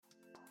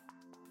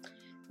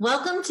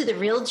Welcome to the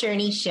Real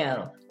Journey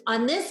Show.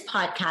 On this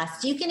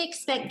podcast, you can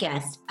expect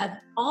guests of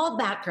all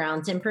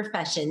backgrounds and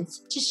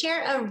professions to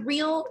share a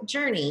real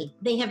journey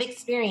they have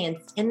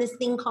experienced in this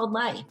thing called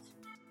life.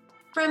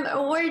 From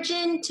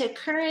origin to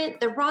current,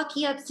 the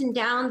rocky ups and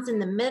downs in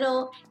the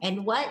middle,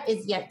 and what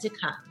is yet to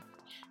come.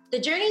 The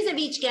journeys of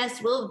each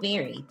guest will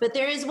vary, but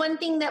there is one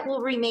thing that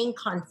will remain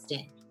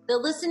constant. The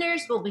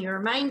listeners will be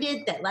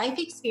reminded that life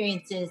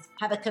experiences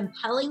have a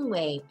compelling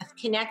way of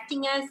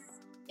connecting us,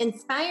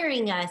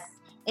 inspiring us,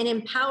 and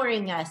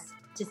empowering us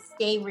to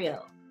stay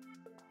real.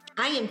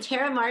 I am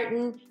Tara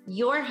Martin,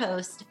 your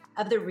host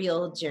of The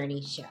Real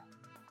Journey Show.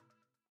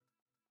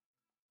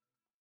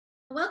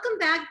 Welcome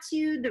back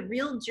to The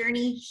Real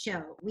Journey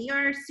Show. We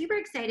are super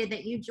excited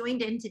that you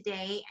joined in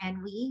today,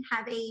 and we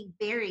have a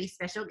very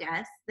special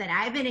guest that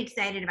I've been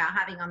excited about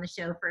having on the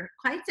show for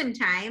quite some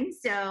time.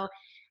 So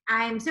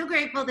I'm so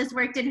grateful this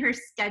worked in her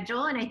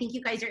schedule, and I think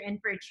you guys are in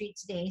for a treat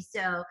today.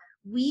 So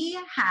we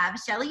have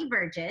Shelley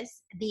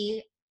Burgess,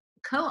 the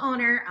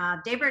co-owner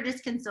of Day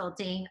Burgess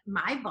Consulting,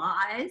 my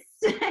boss,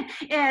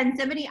 and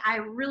somebody I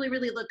really,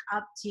 really look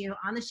up to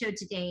on the show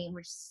today. And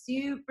we're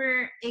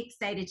super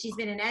excited. She's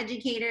been an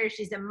educator.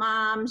 She's a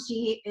mom.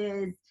 She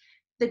is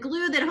the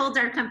glue that holds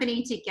our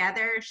company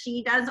together.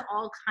 She does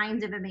all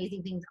kinds of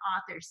amazing things,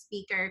 author,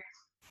 speaker,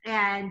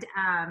 and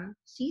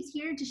she's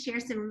here to share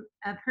some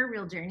of her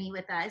real journey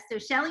with us. So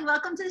Shelley,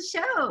 welcome to the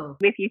show.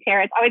 With you,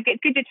 Tara. It's always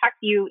good to talk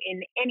to you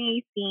in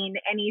any scene,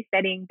 any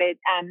setting, but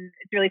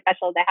it's really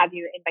special to have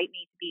you invite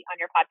me to be on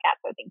your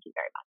podcast. So thank you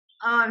very much.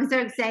 Oh, I'm so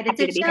excited.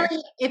 So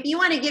Shelley, if you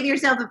want to give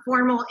yourself a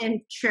formal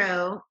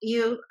intro,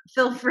 you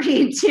feel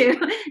free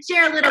to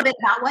share a little bit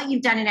about what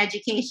you've done in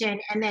education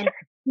and then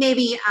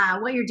maybe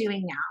what you're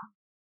doing now.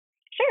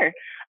 Sure.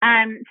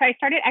 So I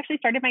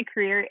started my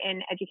career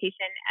in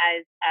education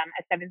as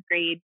a seventh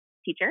grade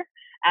teacher.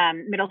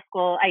 Middle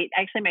school,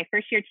 my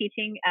first year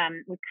teaching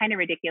was kind of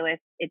ridiculous.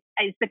 It's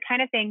the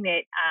kind of thing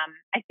that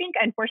I think,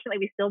 unfortunately,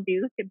 we still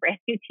do to brand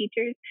new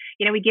teachers.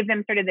 You know, we give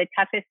them sort of the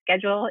toughest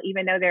schedule,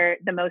 even though they're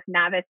the most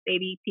novice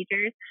baby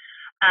teachers.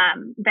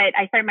 But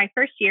I started my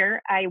first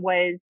year. I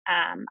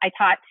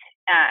taught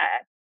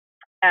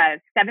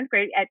seventh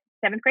grade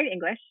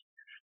English.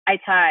 I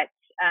taught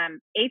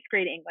eighth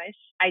grade English.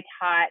 I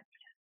taught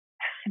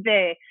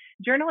the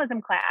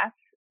journalism class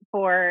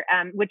for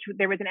which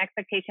there was an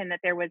expectation that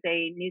there was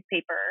a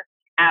newspaper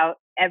out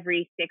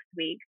every 6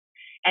 weeks.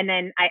 And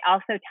then I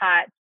also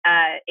taught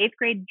eighth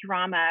grade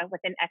drama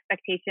with an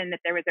expectation that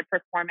there was a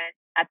performance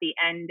at the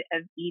end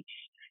of each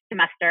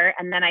semester.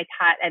 And then I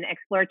taught an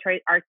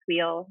exploratory arts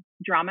wheel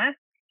drama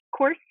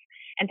course.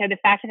 And so the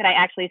fact that I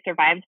actually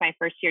survived my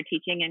first year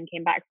teaching and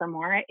came back for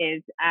more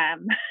is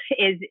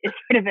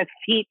sort of a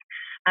feat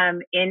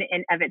in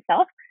and of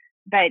itself.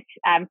 But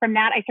from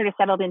that, I sort of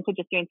settled into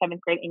just doing seventh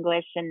grade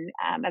English and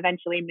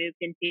eventually moved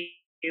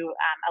into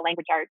a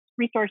language arts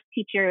resource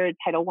teacher,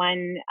 Title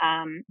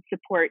I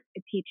support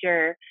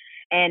teacher,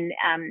 and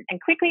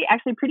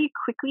pretty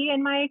quickly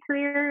in my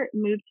career,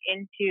 moved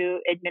into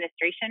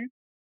administration.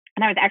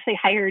 And I was actually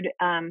hired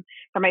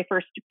for my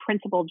first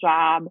principal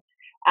job.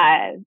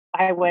 I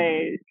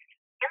was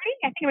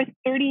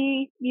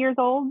 30 years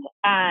old.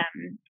 I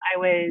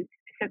was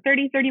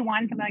 30,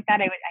 31, something like that.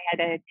 I had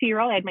a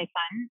 2-year-old. I had my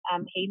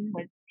son. Hayden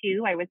was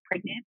 2. I was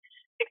pregnant,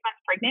 6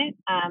 months pregnant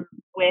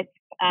with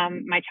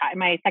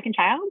my second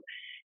child.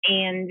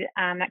 And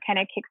that kind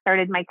of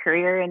kickstarted my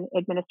career in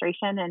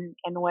administration and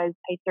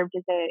I served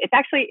as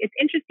it's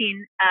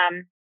interesting.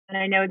 And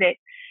I know that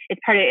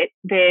it's part of it.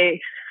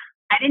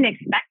 I didn't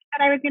expect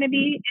that I was going to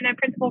be in a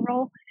principal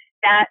role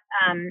that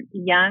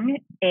young.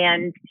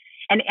 And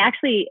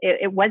actually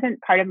it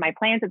wasn't part of my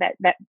plans at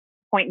that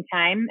point in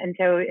time. And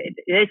so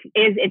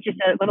it's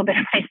just a little bit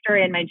of my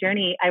story and my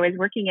journey. I was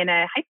working in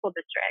a high school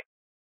district,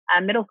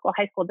 middle school,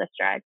 high school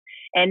district,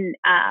 and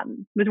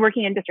was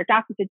working in district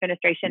office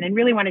administration and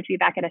really wanted to be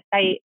back at a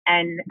site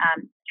and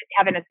just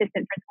have an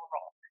assistant principal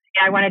role.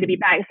 And I wanted to be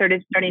back, sort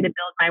of starting to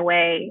build my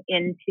way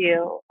into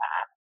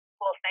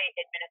school site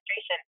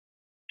administration.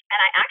 And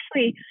I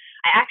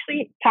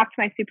actually talked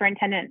to my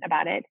superintendent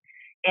about it.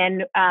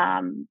 And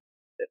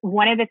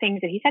one of the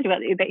things that he said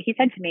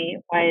to me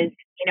was,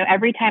 you know,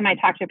 every time I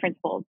talk to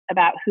principals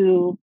about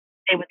who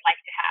they would like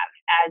to have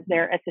as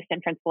their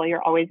assistant principal,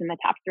 you're always in the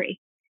top 3.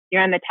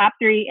 You're on the top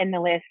 3 in the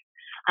list.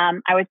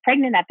 I was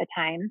pregnant at the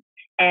time,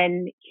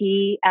 and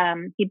he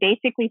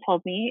basically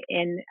told me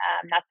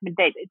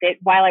that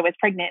while I was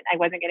pregnant, I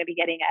wasn't going to be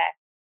getting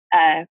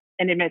an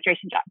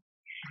administration job.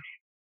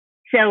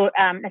 So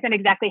that's not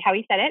exactly how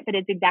he said it, but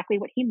it's exactly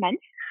what he meant.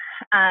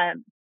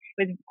 It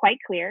was quite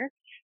clear.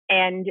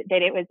 And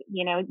that it was,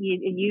 you know,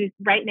 you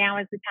right now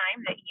is the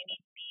time that you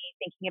need to be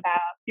thinking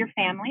about your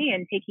family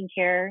and taking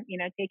care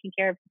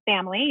of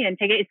family and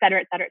et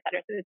cetera, et cetera, et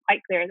cetera. So it's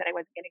quite clear that I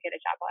wasn't going to get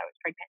a job while I was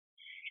pregnant.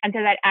 And so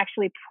that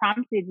actually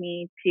prompted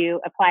me to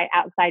apply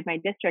outside my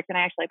district. And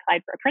I actually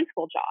applied for a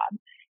principal job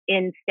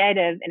instead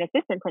of an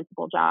assistant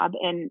principal job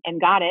and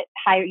got it.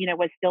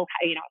 Was still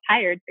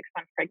hired 6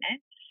 months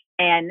pregnant.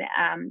 And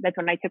that's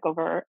when I took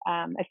over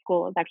a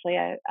school. It was actually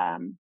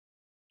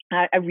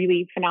a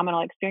really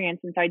phenomenal experience.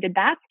 And so I did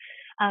that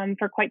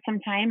for quite some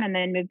time, and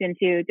then moved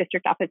into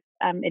district office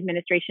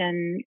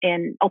administration,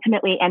 and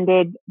ultimately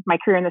ended my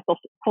career in the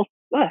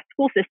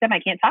school system. I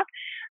can't talk.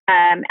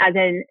 As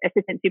an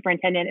assistant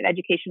superintendent of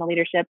educational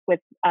leadership, with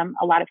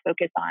a lot of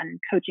focus on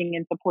coaching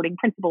and supporting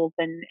principals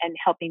and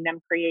helping them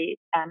create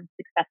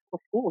successful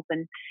schools,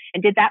 and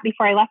did that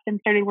before I left and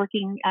started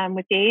working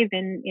with Dave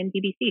in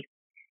DBC.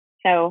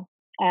 So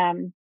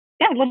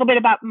yeah, a little bit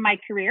about my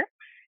career.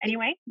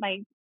 Anyway, my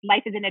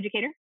life as an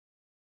educator.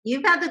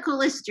 You've had the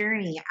coolest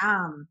journey.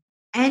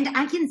 And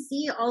I can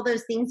see all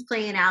those things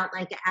playing out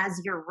like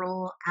as your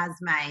role as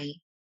my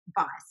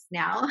boss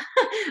now.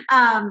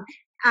 um,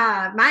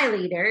 my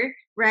leader,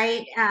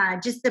 right?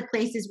 Just the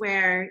places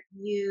where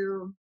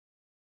you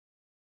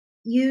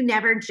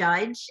never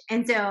judge.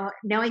 And so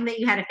knowing that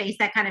you had to face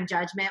that kind of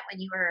judgment when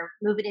you were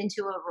moving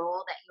into a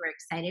role that you were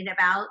excited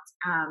about,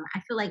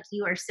 I feel like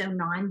you are so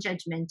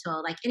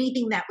non-judgmental. Like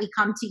anything that we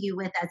come to you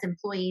with as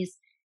employees,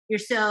 you're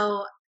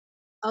so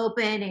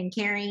open and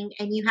caring,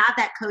 and you have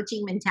that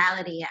coaching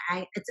mentality.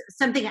 It's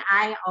something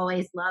I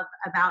always love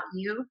about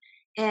you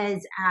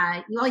is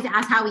you always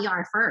ask how we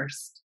are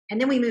first, and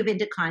then we move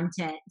into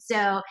content.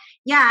 So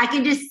yeah, I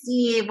can just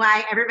see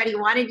why everybody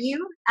wanted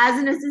you as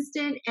an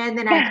assistant, and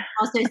then I can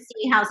also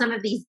see how some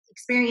of these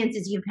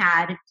experiences you've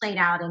had played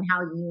out, and how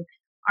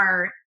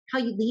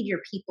you lead your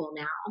people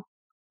now.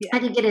 Yeah. I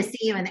didn't get to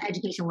see you in the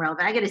education world,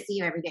 but I get to see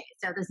you every day.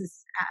 So this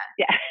is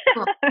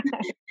cool.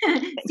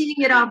 Seeing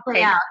it all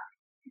play out.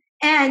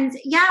 And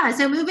yeah,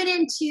 so moving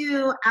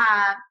into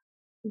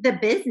the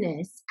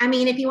business. I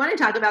mean, if you want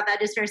to talk about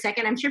that just for a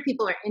second, I'm sure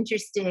people are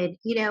interested.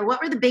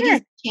 What were the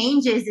biggest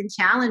changes and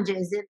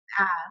challenges in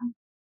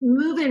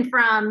moving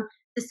from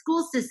the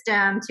school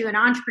system to an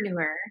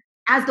entrepreneur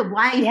as the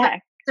wife of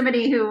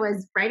somebody who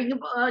was writing a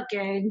book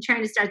and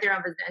trying to start their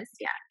own business?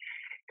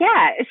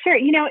 Yeah, sure.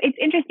 It's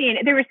interesting.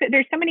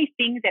 There's so many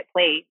things at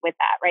play with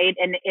that, right?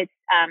 And it's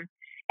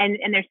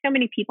and there's so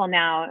many people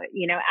now,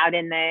 out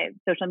in the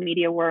social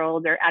media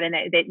world or out in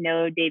that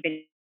know Dave and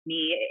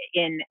me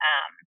in,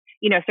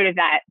 sort of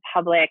that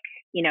public,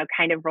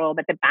 kind of role,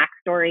 but the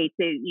backstory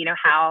to,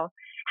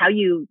 how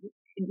you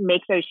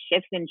make those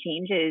shifts and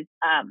changes,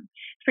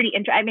 it's pretty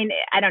interesting. I mean,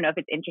 I don't know if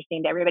it's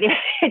interesting to everybody.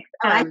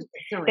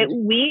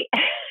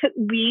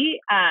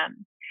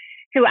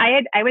 So I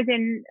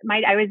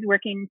was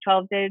working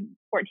 12 to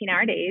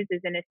 14-hour days as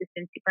an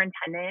assistant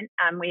superintendent.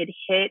 We had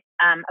hit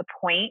a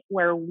point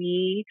where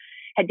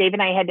Dave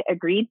and I had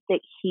agreed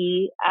that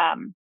he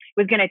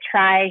was going to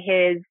try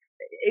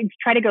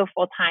to go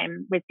full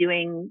time with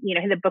doing,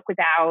 the book was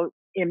out,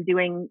 and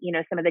doing,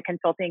 some of the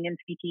consulting and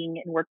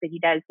speaking and work that he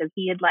does. So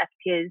he had left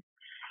his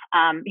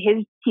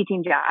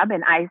teaching job,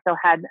 and I still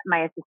had my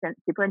assistant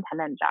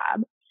superintendent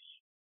job.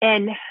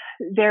 And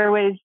there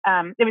was,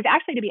 it was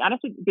actually, to be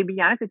honest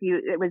with you,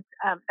 it was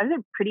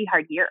a pretty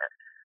hard year.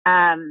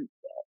 And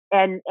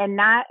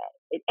I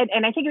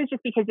think it was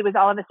just because it was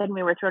all of a sudden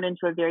we were thrown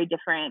into a very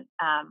different,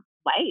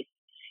 life.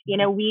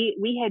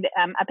 We had,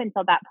 up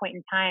until that point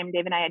in time,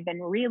 Dave and I had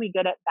been really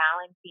good at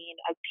balancing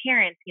as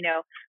parents,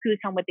 who's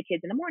home with the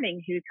kids in the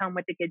morning, who's home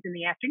with the kids in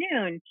the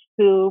afternoon,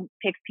 who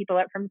picks people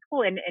up from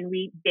school. And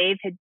Dave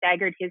had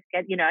staggered his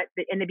schedule,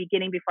 in the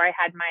beginning, before I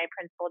had my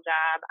principal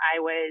job, I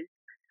was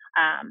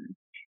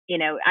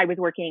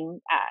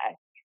working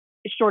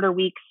shorter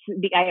weeks.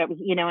 I was,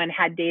 and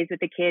had days with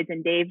the kids,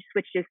 and Dave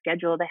switched his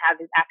schedule to have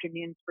his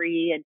afternoons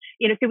free. And,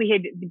 so we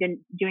had been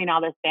doing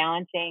all this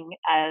balancing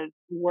of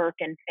work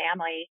and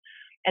family.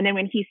 And then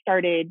when he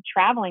started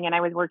traveling and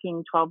I was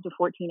working 12 to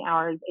 14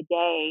 hours a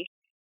day,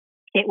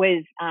 it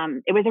was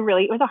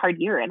a hard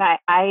year. And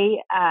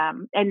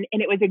and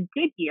it was a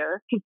good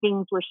year because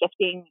things were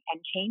shifting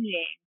and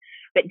changing,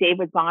 but Dave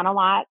was gone a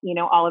lot.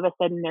 All of a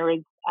sudden there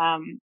was,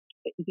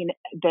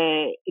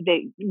 the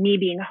me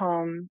being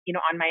home,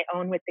 on my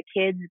own with the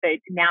kids, but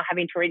now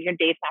having to read,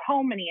 Dave's not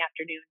home in the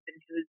afternoons,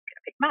 and who's going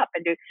to pick them up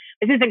and do,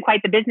 this isn't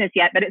quite the business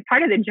yet, but it's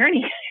part of the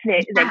journey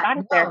that got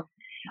us there.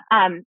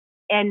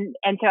 And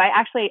so I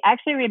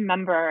actually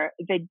remember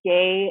the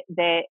day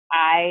that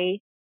I,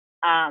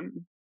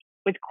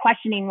 was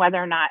questioning whether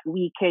or not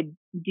we could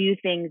do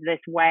things this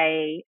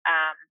way,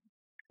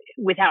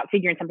 without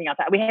figuring something else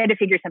out. We had to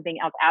figure something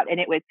else out. And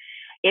it was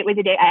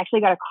a day I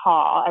actually got a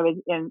call. I was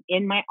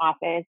in my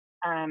office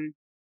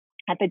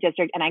at the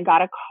district, and I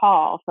got a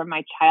call from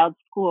my child's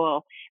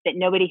school that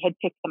nobody had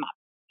picked them up.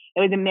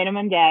 It was a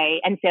minimum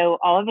day. And so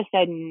all of a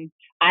sudden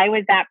I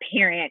was that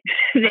parent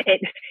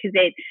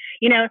that,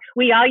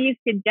 we all used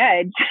to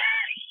judge,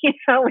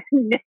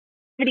 when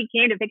nobody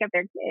came to pick up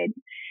their kids.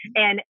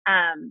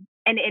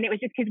 And it was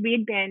just because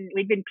we'd been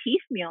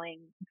piecemealing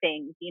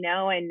things,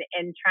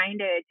 and trying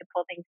to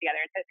pull things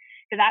together.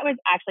 So that was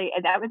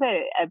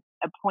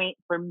a point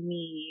for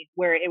me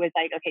where it was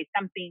like, okay,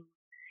 something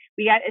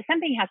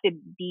has to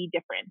be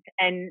different.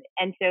 And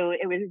so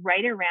it was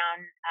right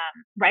around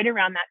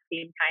that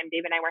same time,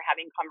 Dave and I were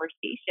having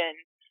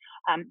conversations,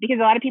 because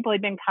a lot of people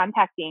had been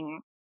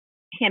contacting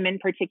him in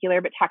particular,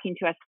 but talking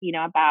to us,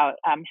 about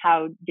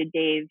how did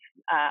Dave,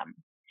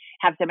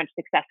 have so much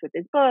success with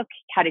his book.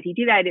 How did he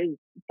do that? It was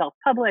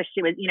self-published.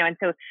 It was, and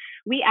so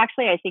we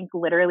actually, I think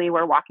literally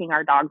were walking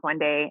our dogs one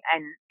day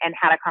and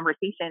had a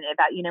conversation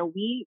about,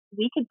 we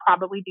could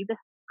probably do this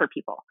for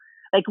people.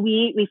 Like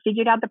we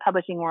figured out the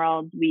publishing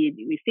world.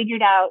 We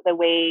figured out the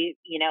way,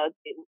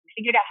 we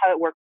figured out how it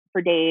worked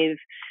for Dave.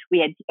 We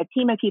had a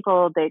team of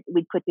people that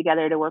we'd put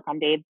together to work on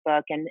Dave's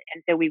book. And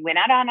so we went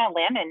out on a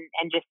limb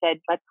and just said,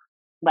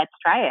 let's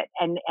try it.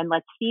 And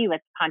let's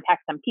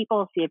contact some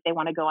people, see if they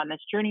want to go on this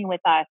journey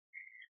with us.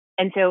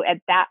 And so at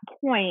that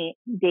point,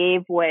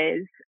 Dave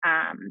was,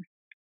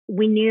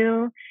 we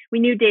knew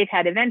Dave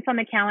had events on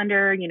the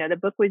calendar, the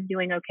book was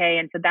doing okay.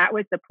 And so that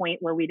was the point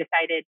where we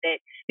decided that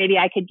maybe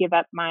I could give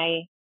up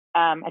my,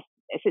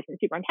 assistant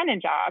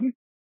superintendent job.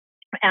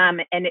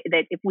 And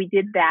that if we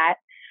did that,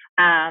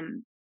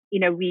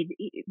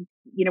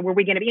 were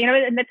we going to be,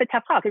 and that's a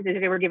tough call because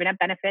we're giving up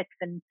benefits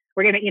and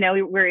we're going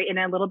to, we're in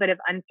a little bit of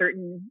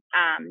uncertain,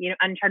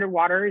 uncharted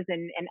waters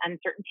and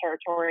uncertain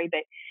territory,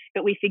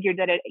 but we figured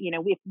that,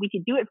 if we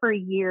could do it for a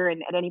year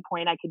and at any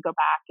point I could go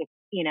back,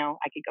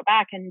 I could go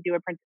back and do a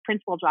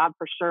principal job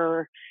for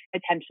sure,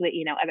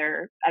 potentially,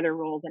 other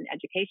roles in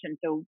education.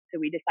 So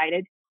we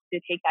decided to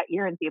take that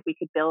year and see if we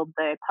could build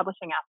the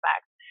publishing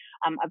aspect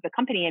of the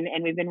company.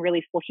 And we've been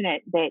really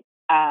fortunate that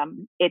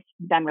it's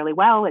done really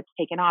well. It's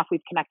taken off. We've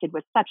connected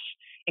with such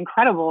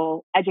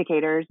incredible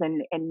educators,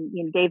 and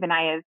Dave and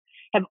I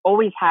have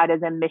always had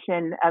as a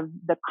mission of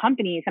the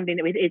company something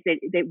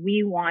that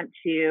we want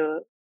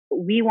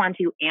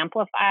to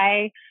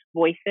amplify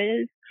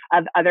voices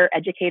of other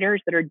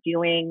educators that are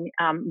doing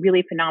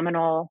really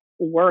phenomenal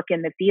work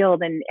in the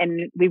field, and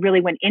we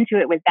really went into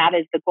it with that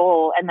as the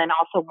goal, and then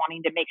also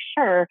wanting to make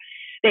sure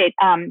that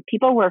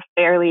people were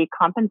fairly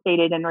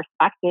compensated and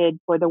respected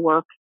for the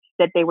work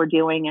that they were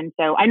doing. And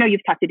so I know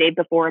you've talked to Dave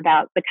before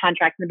about the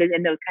contracts and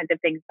those kinds of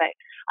things, but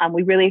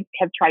we really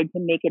have tried to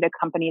make it a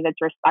company that's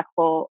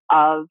respectful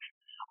of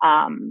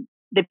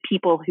the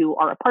people who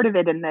are a part of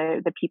it and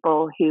the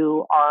people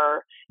who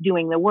are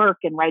doing the work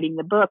and writing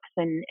the books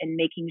and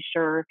making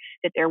sure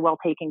that they're well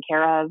taken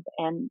care of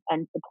and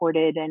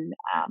supported. And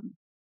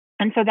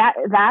so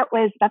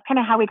that's kind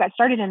of how we got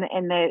started.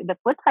 And the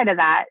flip side of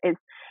that is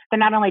that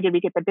not only did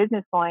we get the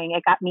business going,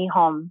 it got me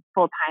home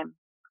full time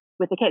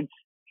with the kids.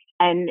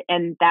 And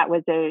that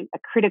was a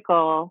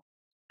critical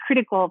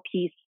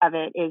piece of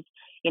it is,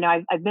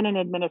 I've been in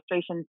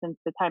administration since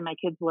the time my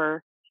kids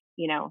were,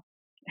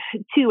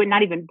 2 and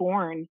not even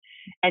born.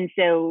 And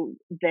so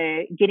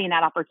getting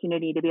that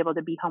opportunity to be able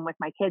to be home with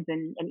my kids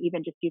and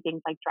even just do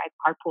things like drive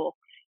carpool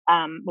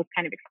was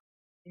kind of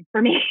exciting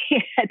for me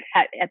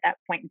at that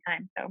point in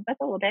time. So that's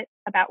a little bit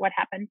about what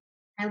happened.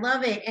 I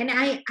love it. And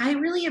I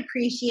really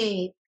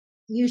appreciate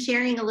you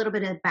sharing a little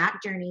bit of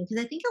back journey,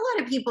 because I think a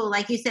lot of people,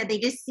 like you said, they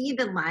just see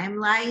the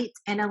limelight,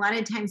 and a lot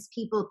of times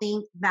people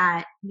think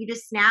that you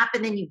just snap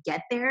and then you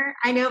get there.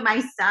 I know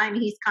my son,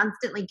 he's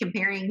constantly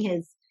comparing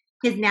his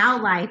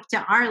now life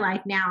to our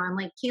life now. I'm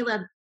like,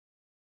 Caleb,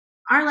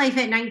 our life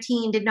at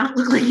 19 did not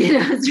look like it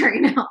does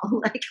right now.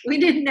 Like we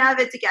didn't have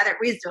it together.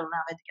 We still don't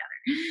have it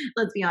together.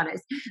 Let's be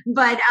honest.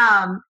 But,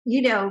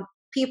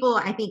 people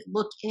I think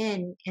look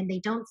in and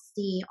they don't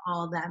see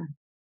all them.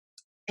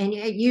 And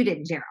you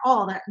didn't share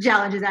all the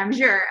challenges, I'm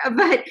sure,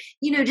 but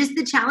just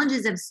the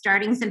challenges of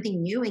starting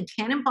something new and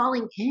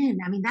cannonballing in.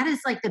 I mean, that is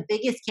like the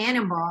biggest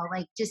cannonball,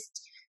 like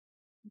just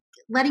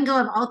letting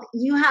go of all.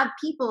 You have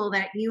people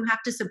that you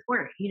have to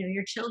support,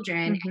 your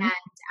children, Mm-hmm.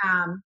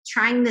 and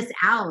trying this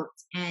out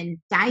and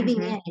diving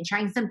Mm-hmm. in and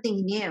trying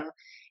something new.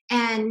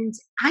 And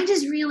I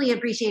just really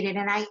appreciate it.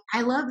 And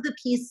I love the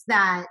piece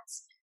that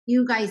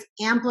you guys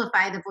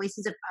amplify the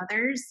voices of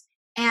others.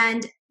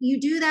 And you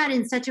do that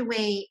in such a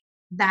way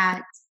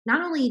that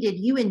not only did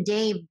you and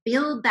Dave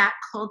build that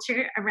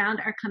culture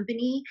around our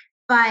company,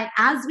 but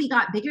as we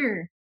got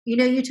bigger,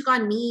 you took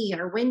on me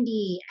or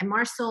Wendy and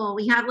Marcel.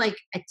 We have like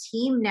a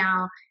team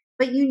now,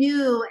 but you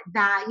knew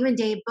that you and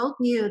Dave both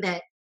knew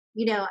that,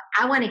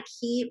 I want to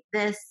keep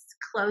this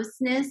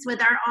closeness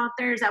with our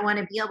authors. I want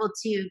to be able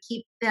to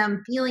keep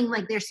them feeling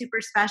like they're super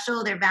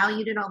special. They're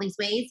valued in all these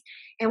ways.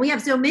 And we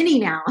have so many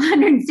now,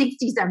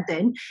 160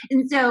 something.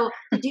 And so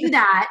to do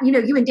that,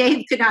 you and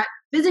Dave could not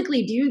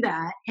physically do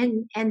that.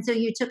 And so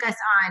you took us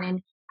on,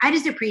 and I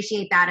just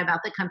appreciate that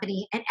about the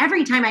company. And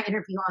every time I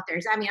interview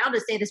authors, I mean, I'll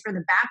just say this from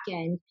the back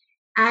end.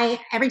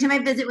 Every time I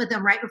visit with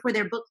them right before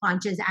their book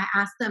launches, I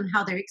ask them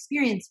how their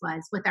experience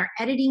was with our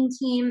editing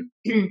team,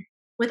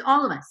 with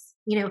all of us.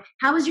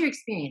 How was your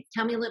experience?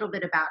 Tell me a little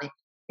bit about it.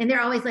 And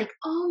they're always like,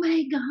 oh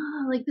my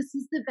God, like this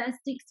is the best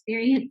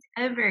experience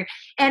ever.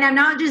 And I'm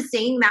not just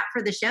saying that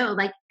for the show.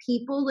 Like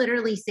people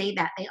literally say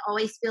that. They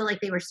always feel like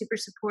they were super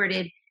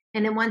supported.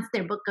 And then once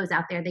their book goes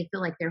out there, they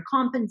feel like they're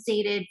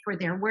compensated for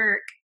their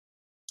work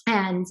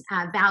and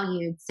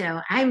valued. So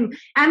I'm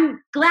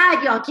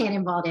glad y'all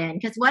cannonballed in,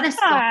 because what a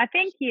start.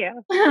 Thank you.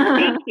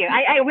 Thank you.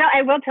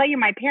 I will tell you,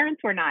 my parents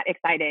were not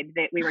excited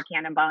that we were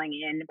cannonballing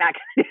in back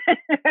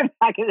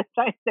in the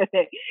time. So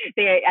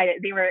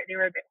they were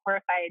a bit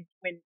horrified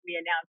when we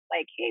announced,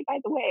 like, hey, by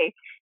the way,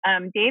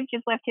 Dave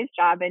just left his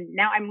job, and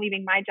now I'm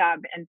leaving my job,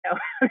 and so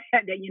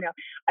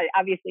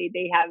obviously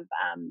they have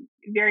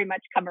very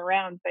much come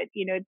around. But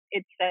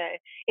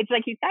it's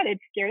like you said,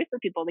 it's scary for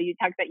people that you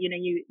talk about.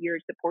 You're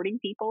supporting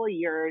people,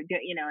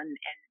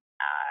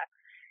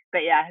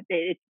 but yeah,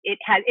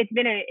 it's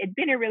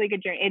been a really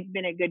good journey. It's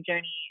been a good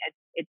journey.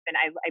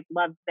 I've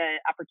loved the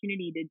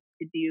opportunity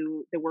to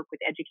do the work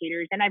with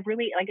educators, and I've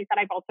really, like I said,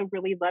 I've also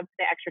really loved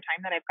the extra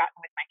time that I've gotten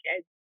with my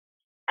kids.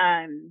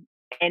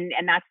 And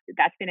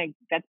that's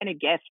been a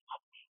gift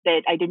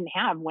that I didn't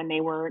have when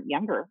they were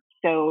younger.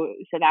 So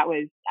that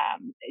was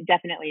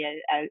definitely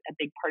a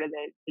big part of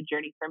the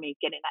journey for me,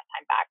 getting that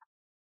time back.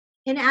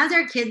 And as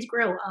our kids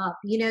grow up,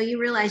 you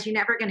realize you're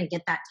never going to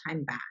get that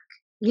time back,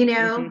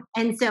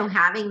 and so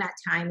having that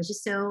time is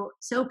just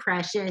so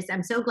precious.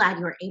 I'm so glad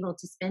you were able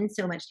to spend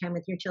so much time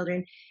with your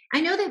children.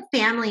 I know that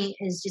family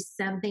is just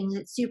something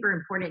that's super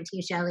important to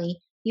you, Shelley.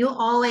 You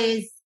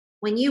always,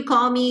 when you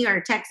call me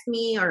or text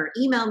me or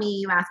email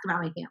me, you ask about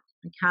my family.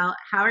 Like, how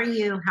are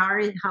you?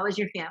 How is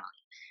your family?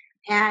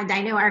 And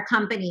I know our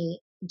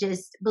company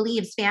just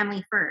believes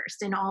family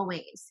first and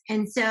always.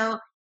 And so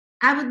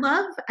I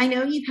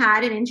know you've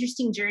had an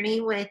interesting journey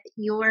with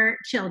your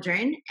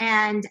children,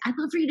 and I'd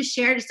love for you to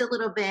share just a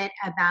little bit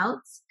about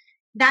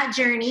that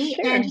journey.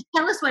 Sure. And just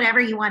tell us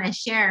whatever you want to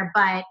share.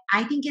 But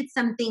I think it's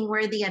something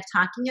worthy of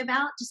talking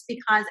about, just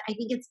because I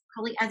think it's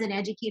probably, as an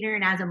educator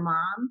and as a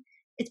mom,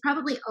 it's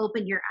probably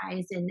opened your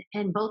eyes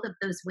in both of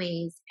those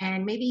ways,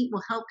 and maybe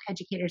will help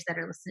educators that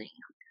are listening.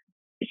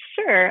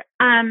 Sure.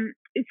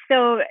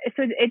 So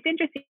it's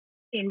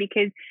interesting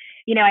because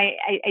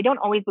I don't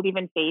always believe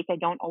in faith. I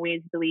don't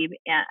always believe.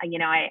 I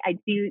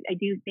do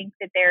think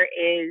that there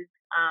is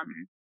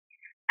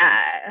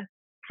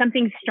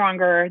something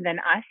stronger than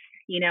us,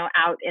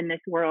 out in this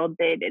world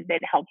that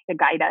helps to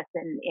guide us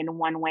in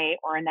one way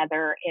or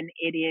another. And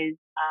it is,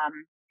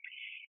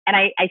 and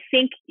I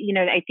think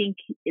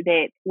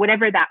that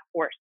whatever that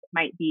force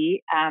might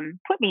be,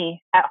 put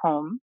me at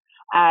home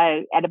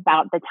at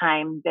about the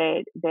time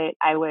that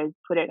I was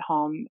put at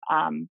home.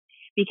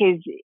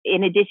 Because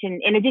in addition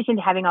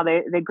to having all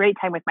the great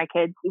time with my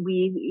kids,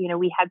 we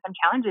had some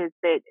challenges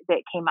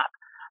that came up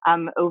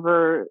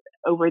over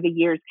the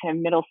years, kind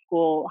of middle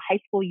school, high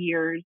school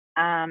years,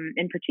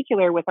 in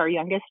particular with our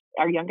youngest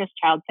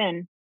child,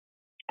 Finn,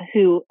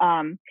 who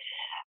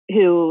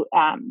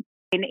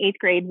in 8th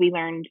grade, we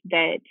learned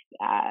that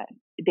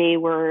they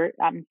were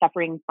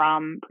suffering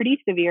from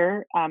pretty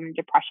severe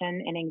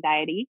depression and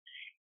anxiety.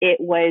 It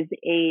was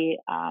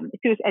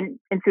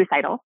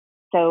suicidal.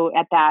 So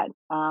at that,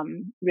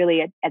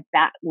 really at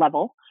that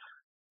level,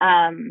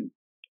 and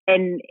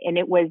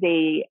it was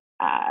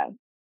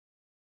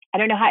I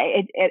don't know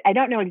I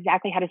don't know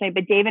exactly how to say it,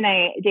 but Dave and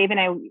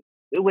I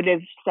would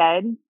have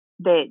said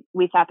that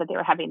we thought that they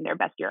were having their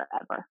best year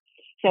ever.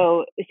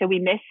 So we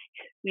missed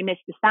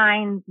the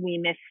signs, we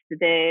missed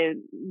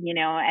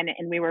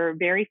and we were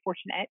very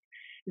fortunate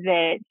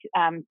that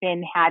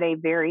Finn had a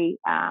very,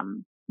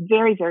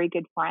 very, very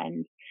good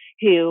friend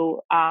who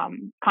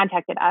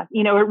contacted us.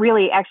 It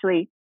really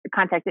actually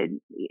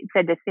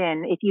said to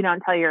Finn, "If you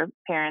don't tell your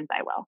parents,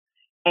 I will."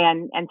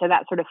 And so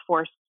that sort of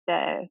forced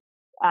the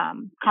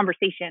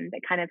conversation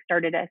that kind of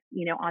started us,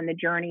 on the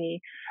journey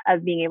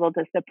of being able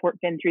to support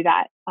Finn through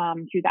that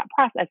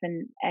process.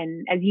 And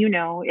as you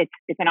know,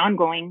 it's an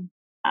ongoing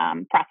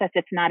process.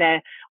 It's not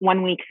a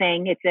 1-week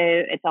thing.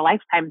 It's a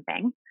lifetime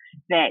thing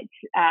that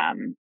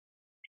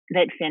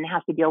Finn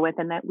has to deal with,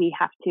 and that we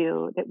have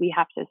to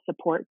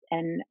support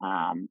and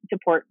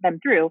support them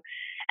through.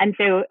 And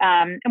so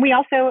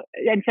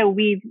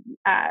we've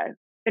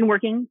been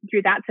working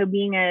through that. So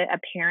being a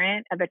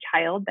parent of a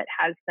child that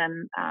has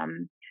some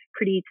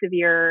pretty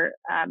severe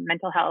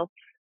mental health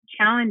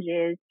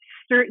challenges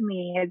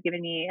certainly has given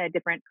me a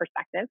different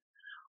perspective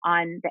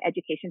on the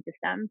education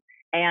system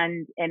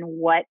and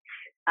what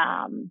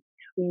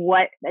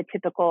a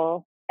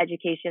typical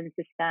education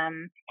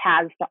system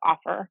has to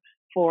offer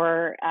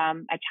for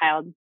a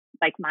child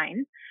like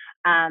mine.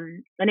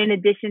 And in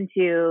addition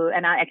to,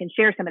 and I can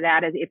share some of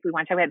that if we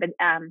want to talk about it,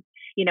 but,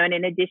 and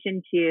in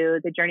addition to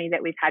the journey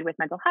that we've had with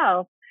mental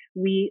health,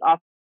 we also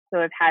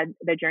have had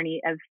the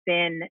journey of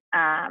Finn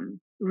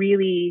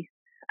really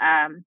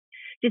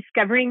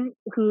discovering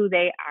who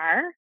they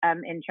are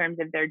in terms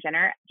of their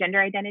gender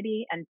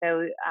identity. And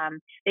so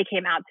they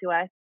came out to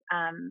us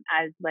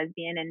as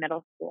lesbian in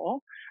middle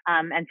school.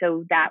 And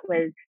so that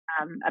was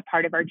a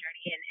part of our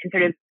journey and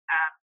sort of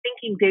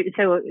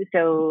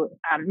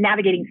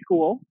navigating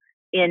school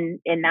in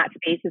that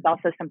space is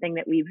also something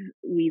that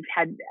we've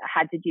had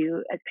to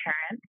do as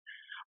parents.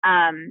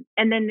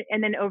 And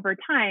then over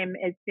time,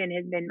 as Finn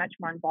has been much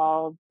more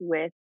involved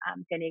with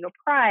San Diego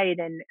Pride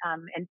and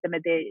some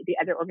of the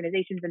other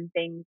organizations and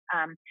things,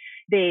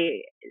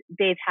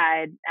 they've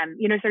had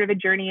sort of a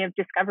journey of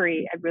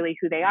discovery of really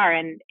who they are,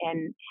 and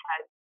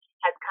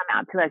has come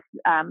out to us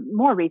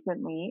more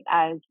recently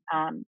as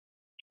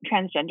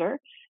transgender,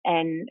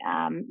 and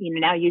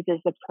now uses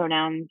the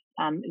pronouns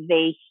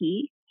they,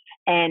 he.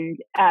 And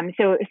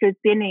so it's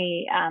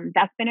been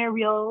that's been a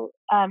real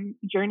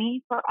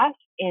journey for us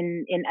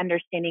in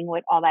understanding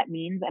what all that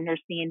means,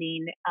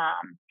 understanding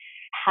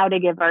how to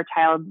give our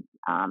child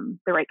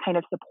the right kind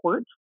of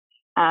support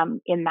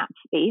in that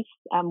space,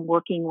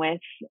 working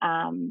with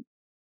a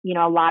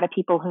lot of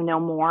people who know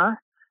more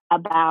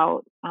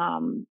about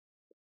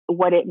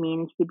what it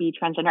means to be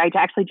transgender. I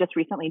actually just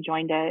recently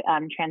joined a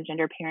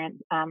transgender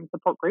parent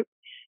support group,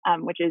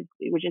 which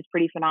is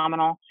pretty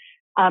phenomenal.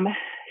 Um,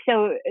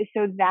 so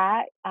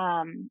that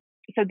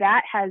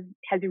has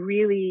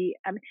really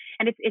and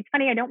it's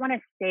funny. I don't want to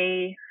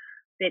say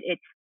that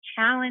it's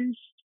challenged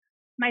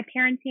my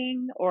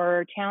parenting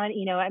or challenge.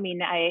 I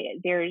mean,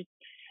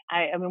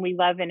 we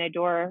love and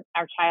adore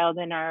our child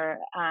and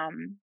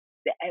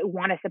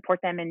want to support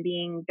them in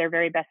being their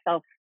very best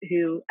self,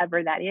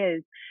 whoever that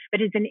is.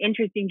 But it's an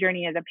interesting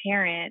journey as a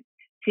parent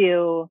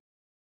to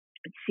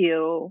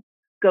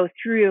go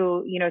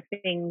through,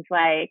 things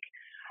like,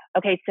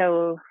 okay,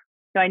 so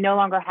I no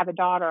longer have a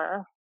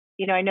daughter.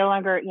 I no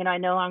longer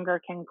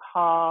can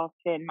call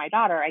Finn my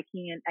daughter. I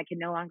can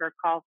no longer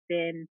call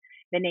Finn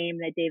the name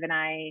that Dave and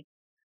I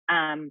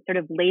sort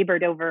of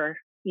labored over,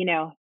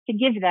 to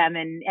give them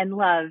and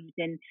loved.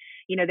 And,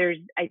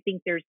 I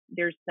think there's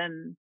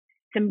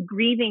some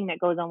grieving that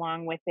goes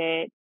along with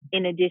it,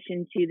 in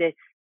addition to this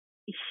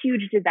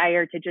huge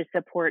desire to just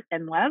support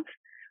and love,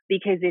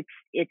 because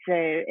it's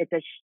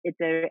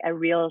a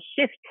real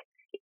shift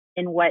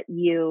in what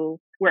you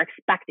were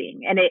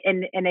expecting. And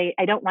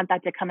I don't want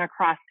that to come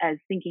across as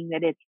thinking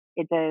that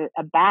it's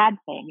a bad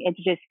thing.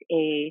 It's just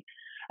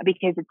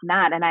because it's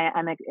not. And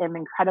I'm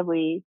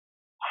incredibly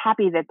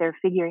happy that they're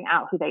figuring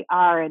out who they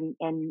are and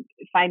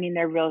finding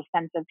their real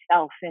sense of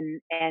self.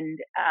 And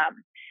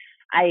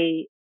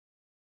I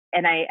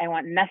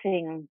want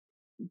nothing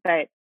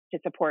but to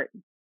support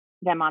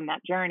them on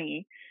that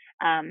journey.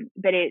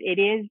 But it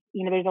is,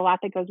 there's a lot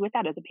that goes with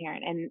that as a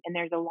parent, and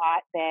there's a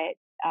lot that,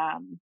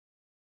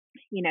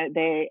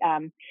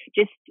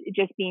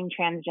 just being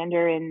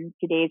transgender in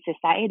today's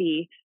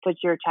society puts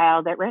your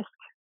child at risk.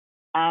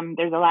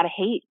 There's a lot of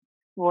hate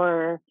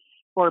for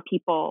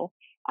people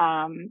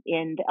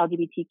in the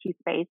LGBTQ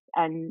space,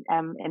 and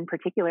in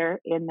particular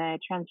in the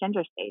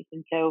transgender space.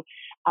 And so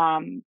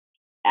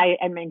I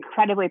am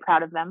incredibly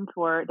proud of them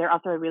they're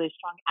also a really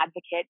strong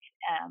advocate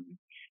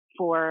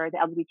for the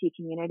LGBT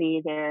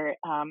community. They're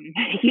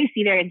you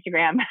see their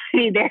Instagram.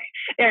 they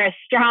are a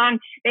strong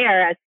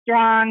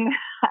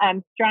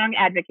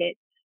advocate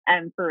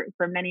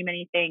for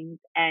many things,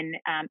 and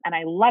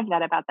I love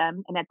that about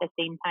them. And at the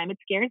same time, it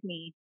scares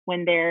me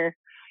when they're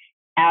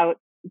out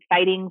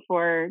fighting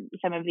for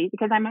some of these,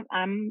 because I'm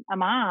a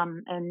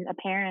mom and a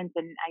parent,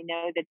 and I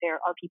know that there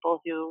are people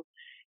who,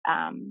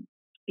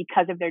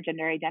 because of their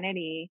gender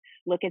identity,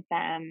 look at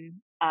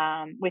them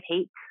with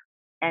hate,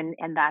 and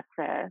that's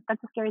a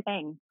scary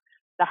thing.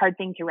 It's a hard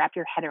thing to wrap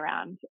your head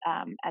around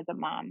as a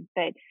mom.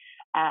 But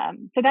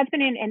so that's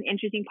been an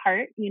interesting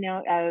part,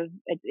 of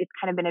it's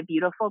kind of been a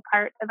beautiful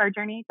part of our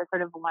journey to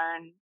sort of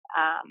learn.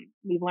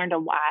 We've learned a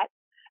lot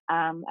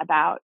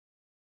about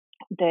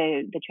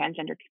the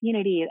transgender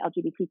community,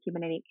 LGBT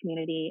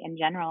community in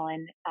general,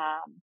 and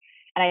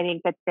I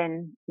think that's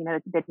been,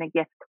 it's been a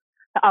gift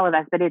to all of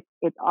us. But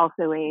it's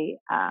also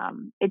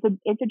it's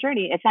a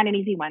journey. It's not an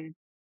easy one.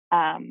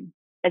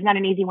 It's not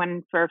an easy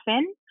one for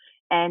Finn,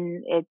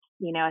 and it's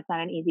not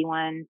an easy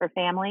one for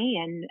family,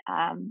 and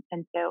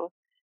so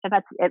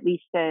that's at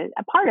least a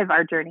part of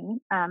our journey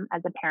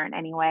as a parent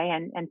anyway,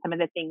 and some of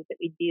the things that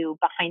we do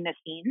behind the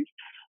scenes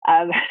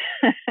of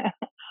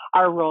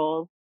our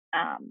roles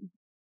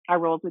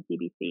with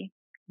CBC.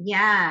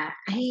 Yeah,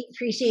 I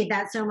appreciate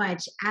that so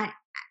much.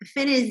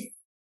 Finn is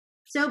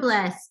so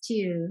blessed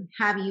to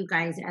have you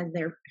guys as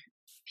their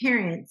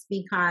parents,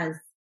 because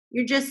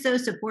you're just so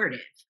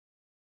supportive.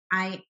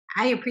 I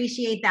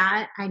appreciate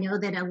that. I know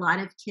that a lot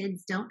of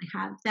kids don't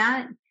have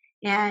that.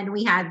 And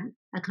we had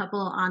a couple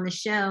on the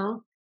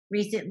show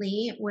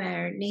recently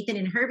where Nathan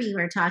and Herbie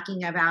were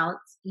talking about,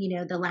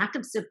 the lack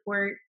of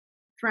support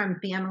from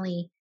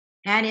family.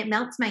 And it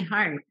melts my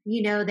heart,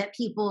 that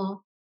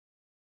people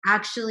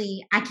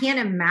actually, I can't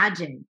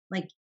imagine,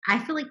 like, I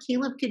feel like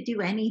Caleb could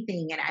do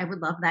anything and I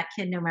would love that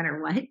kid no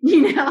matter what.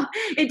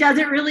 It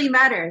doesn't really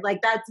matter.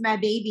 Like, that's my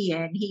baby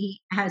and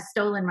he has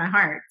stolen my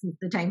heart since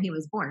the time he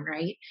was born,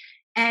 right?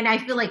 And I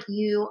feel like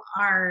you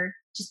are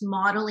just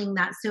modeling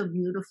that so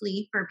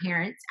beautifully for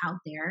parents out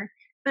there,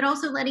 but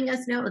also letting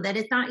us know that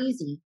it's not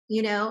easy.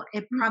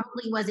 It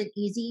probably wasn't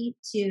easy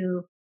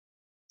to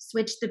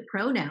switch the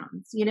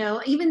pronouns,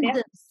 even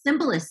the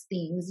simplest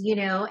things,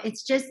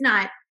 it's just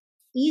not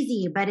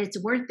easy, but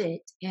it's worth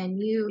it.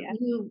 And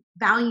you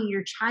value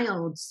your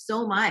child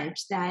so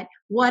much that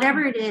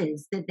whatever it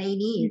is that they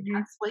need,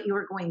 that's what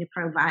you're going to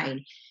provide.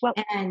 Well,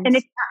 and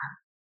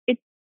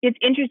it's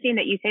interesting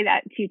that you say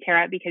that too,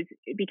 Tara, because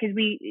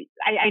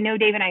I know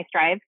Dave and I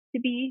strive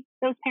to be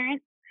those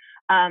parents,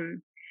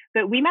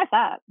 but we mess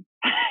up.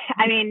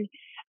 I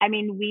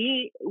mean,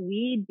 we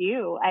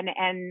do, and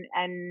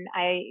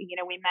I,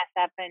 we mess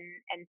up,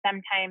 and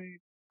sometimes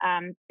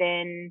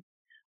then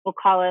will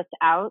call us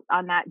out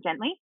on that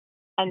gently,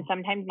 and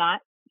sometimes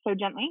not so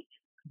gently.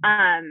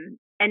 And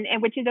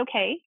which is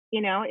okay,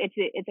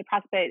 it's a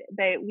process,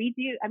 but we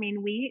do, I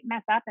mean, we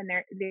mess up, and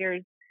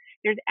there's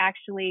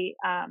actually,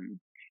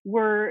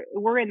 we're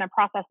in the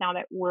process now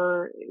that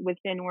we're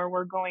within, where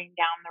we're going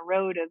down the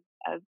road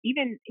of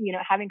even,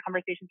 having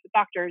conversations with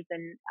doctors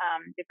and,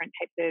 different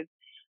types of,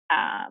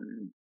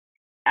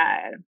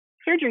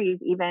 surgeries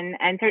even.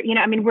 And so,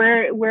 I mean,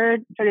 we're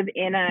sort of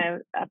in a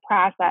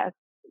process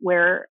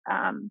where,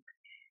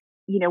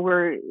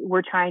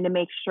 we're trying to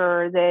make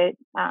sure that,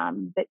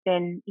 that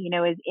then,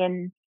 is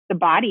in the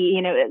body,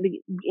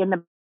 in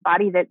the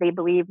body that they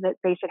believe that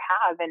they should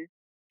have.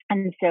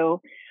 And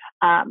so,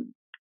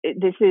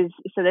 this is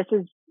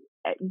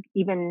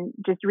even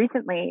just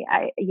recently,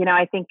 I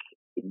think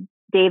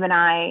Dave and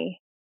I,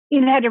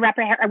 we've had to wrap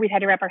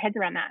our heads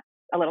around that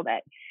a little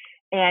bit.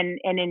 And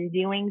in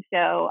doing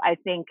so, I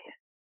think,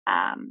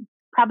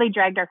 probably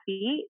dragged our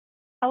feet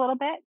a little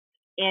bit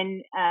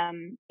in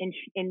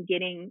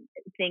getting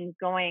things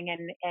going.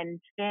 And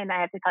Finn,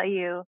 I have to tell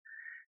you,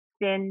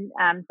 Finn,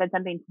 said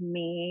something to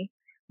me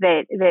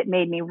that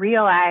made me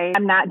realize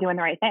I'm not doing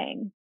the right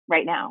thing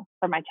right now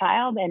for my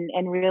child.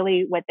 And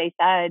really what they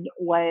said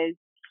was,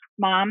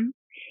 Mom,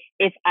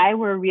 if I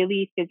were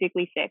really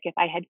physically sick, if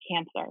I had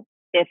cancer,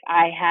 if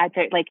I had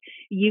to,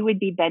 you would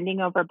be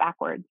bending over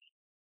backwards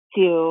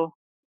to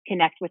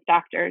connect with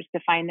doctors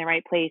to find the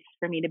right place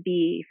for me to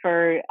be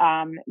for,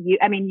 you.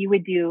 I mean, you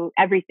would do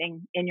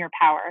everything in your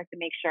power to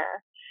make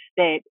sure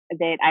that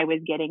I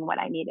was getting what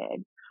I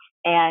needed.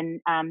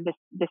 And,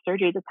 the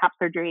surgery, the top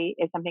surgery,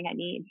 is something I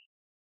need.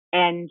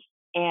 And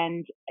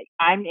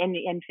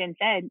Finn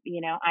said,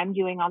 I'm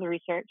doing all the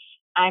research.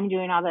 I'm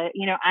doing all the,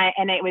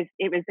 it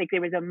was like,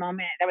 there was a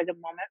moment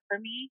for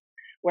me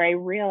where I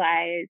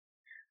realized,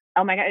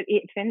 oh my God,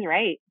 Finn's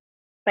right.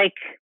 Like,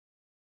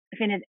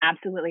 Finn is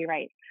absolutely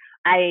right.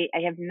 I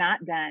have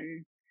not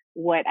done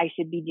what I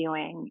should be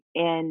doing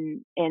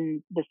in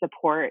the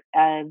support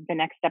of the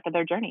next step of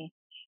their journey.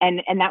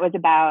 And that was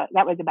about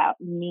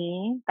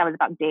me. That was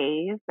about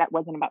Dave. That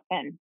wasn't about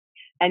Finn.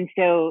 And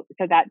so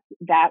that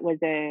was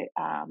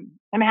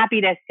I'm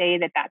happy to say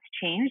that that's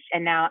changed.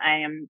 And now I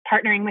am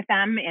partnering with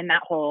them in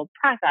that whole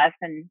process.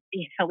 And,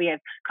 we have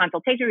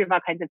consultation, we have all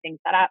kinds of things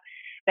set up,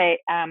 but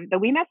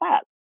we mess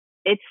up.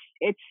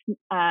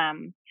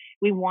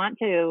 We want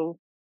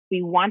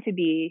to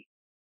be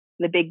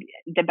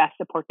the best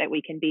support that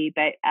we can be,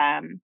 but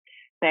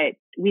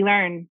we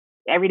learn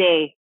every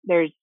day.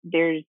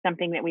 There's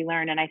something that we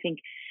learn. And I think,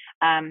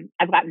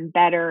 I've gotten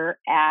better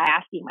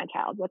at asking my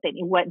child what they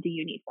need. What do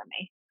you need from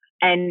me?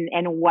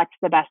 And what's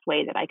the best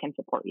way that I can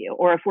support you?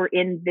 Or if we're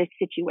in this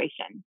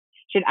situation,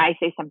 should I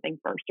say something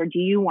first, or do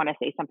you want to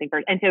say something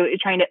first? And so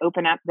trying to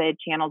open up the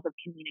channels of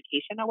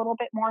communication a little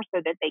bit more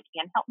so that they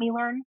can help me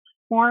learn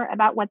more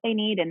about what they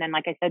need. And then,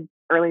 like I said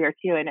earlier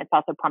too, and it's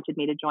also prompted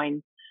me to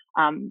join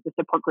the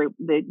support group,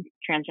 the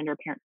transgender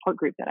parent support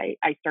group that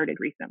I started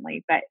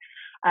recently. But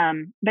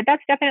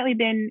that's definitely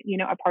been,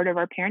 a part of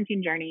our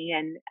parenting journey.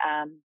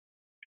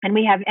 And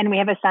we have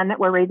a son that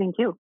we're raising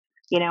too,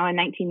 a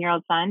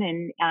 19-year-old son,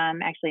 and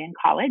actually in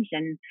college.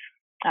 And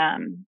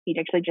he'd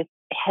actually just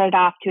headed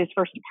off to his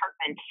first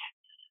apartment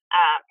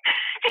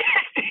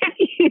a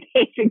few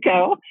days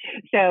ago.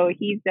 So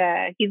he's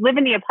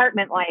living the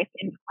apartment life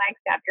in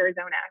Flagstaff,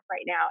 Arizona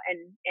right now,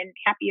 and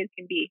happy as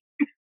can be.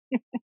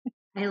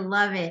 I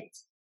love it.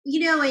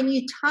 And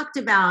you talked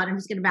about, I'm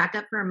just going to back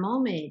up for a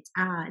moment,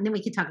 and then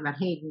we can talk about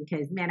Hayden,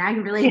 because, man, I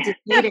can relate to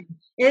Hayden.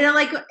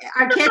 Like,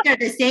 our kids are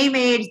the same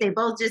age. They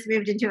both just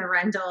moved into a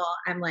rental.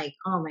 I'm like,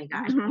 oh my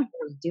gosh, what are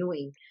we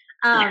doing?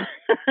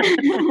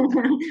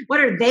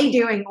 What are they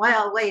doing?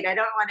 Well, wait, I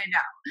don't want to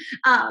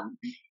know.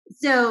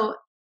 So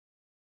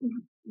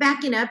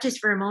backing up just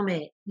for a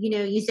moment,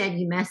 you said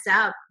you mess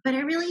up, but I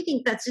really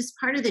think that's just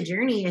part of the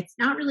journey. It's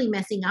not really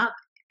messing up.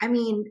 I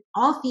mean,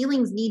 all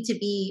feelings need to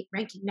be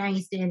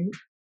recognized and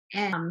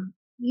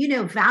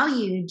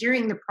valued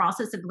during the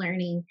process of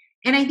learning.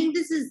 And I think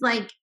this is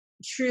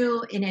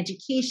true in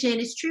education.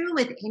 It's true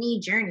with any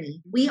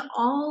journey. We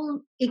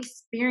all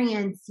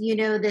experience,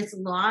 this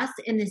loss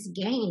and this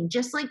gain.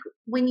 Just like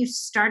when you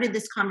started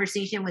this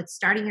conversation with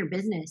starting your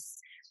business,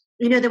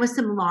 there was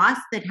some loss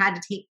that had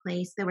to take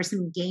place. There were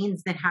some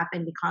gains that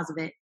happened because of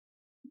it.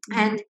 Mm-hmm.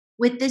 And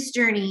with this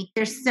journey,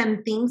 there's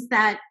some things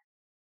that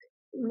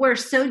were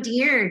so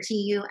dear to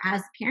you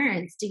as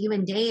parents, to you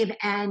and Dave,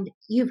 and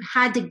you've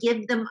had to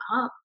give them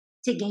up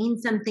to gain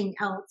something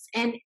else.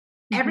 And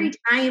every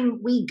time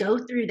we go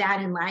through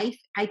that in life,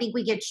 I think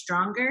we get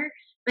stronger,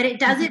 but it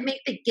doesn't make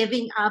the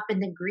giving up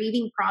and the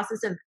grieving process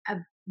of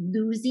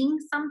losing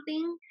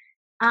something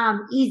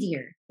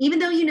easier. Even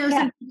though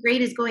something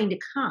great is going to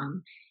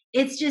come,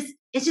 it's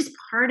just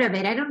part of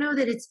it. I don't know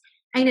that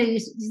I know you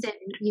said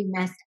you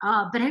messed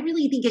up, but I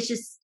really think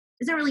it's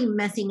not really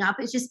messing up.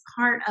 It's just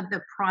part of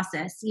the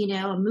process,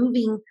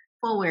 moving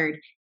forward.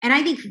 And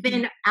I think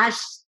Finn, as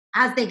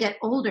they get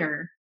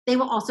older, they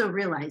will also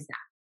realize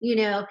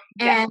that,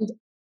 and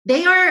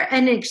they are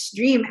an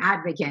extreme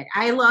advocate.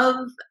 I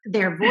love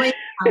their voice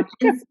on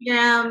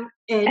Instagram,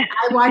 and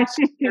I watch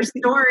their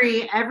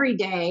story every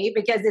day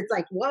because it's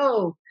like,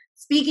 whoa,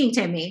 speaking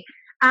to me,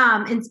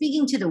 and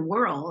speaking to the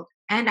world.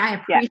 And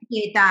I Yeah,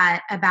 appreciate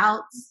that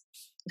about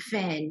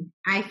Finn.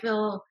 I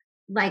feel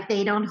like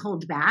they don't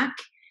hold back.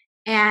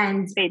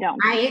 And they don't.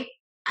 I,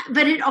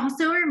 but it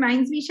also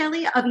reminds me,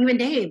 Shelley, of you and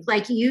Dave.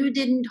 Like you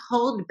didn't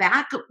hold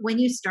back when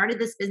you started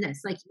this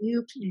business. Like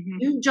Hmm.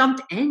 you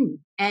jumped in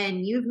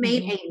and you've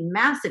made Hmm. a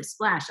massive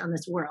splash on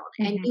this world,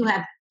 and Hmm. you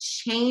have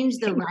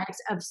changed the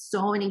lives of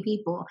so many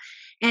people.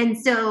 And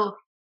so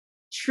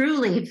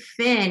truly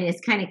Finn is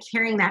kind of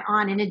carrying that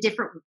on in a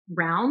different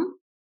realm.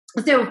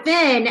 So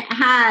Finn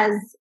has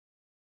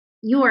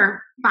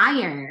your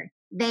fire,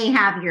 they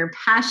have your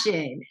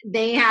passion,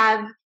 they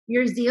have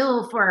your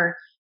zeal for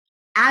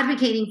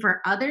advocating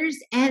for others,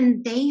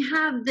 and they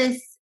have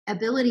this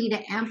ability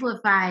to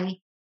amplify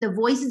the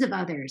voices of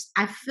others.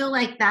 I feel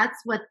like that's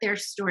what their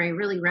story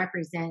really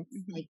represents,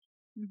 Hmm. like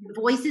Hmm.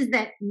 voices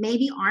that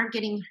maybe aren't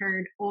getting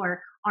heard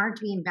or aren't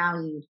being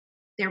valued,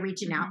 they're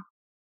reaching out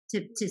Hmm.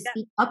 to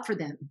speak up for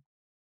them.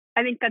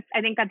 I think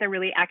that's a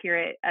really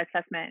accurate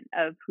assessment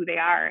of who they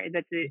are.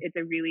 It's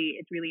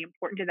really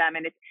important to them,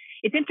 and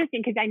it's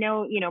interesting because I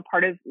know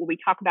part of what we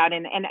talk about,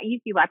 and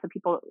you see lots of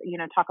people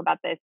talk about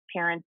this,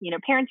 parents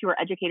who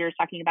are educators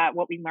talking about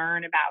what we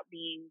learn about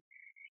being,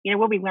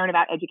 what we learn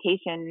about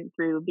education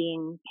through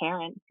being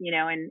parents,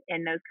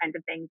 and those kinds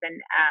of things,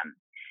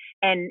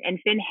 and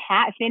Finn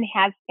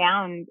has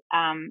found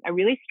a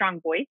really strong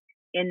voice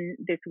in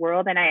this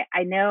world. And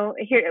I know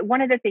here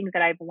one of the things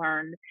that I've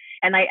learned,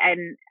 and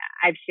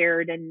I've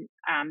shared, and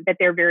that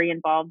they're very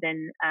involved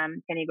in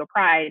San Diego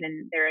Pride,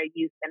 and they're a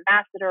youth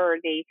ambassador.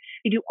 They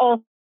do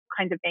all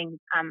kinds of things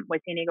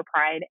with San Diego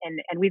Pride,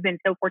 and we've been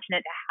so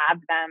fortunate to have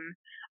them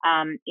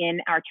in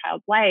our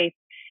child's life.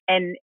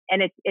 And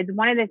it's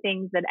one of the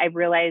things that I've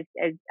realized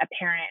as a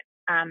parent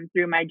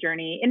through my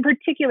journey, in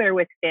particular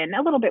with Finn,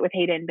 a little bit with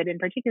Hayden, but in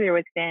particular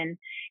with Finn,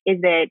 is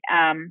that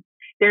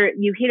there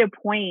you hit a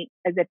point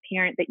as a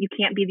parent that you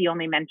can't be the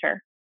only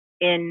mentor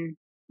in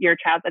your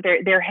child. That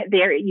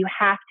there you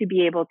have to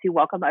be able to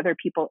welcome other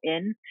people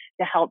in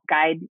to help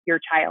guide your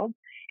child,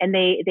 and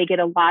they get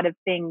a lot of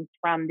things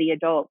from the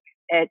adults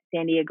at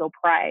San Diego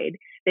Pride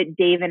that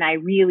Dave and I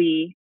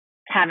really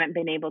haven't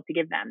been able to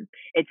give them.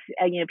 It's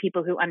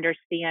people who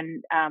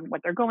understand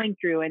what they're going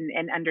through,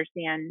 and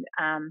understand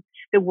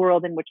the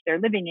world in which they're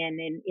living in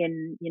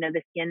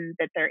the skin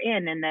that they're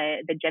in, and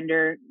the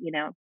gender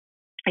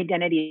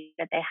identity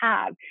that they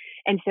have.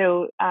 And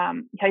so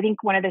I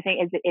think one of the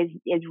things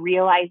is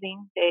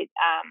realizing that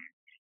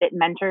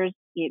mentors,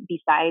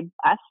 besides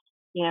us,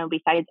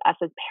 besides us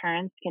as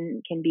parents,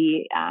 can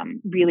be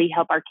really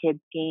help our kids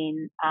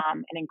gain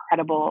an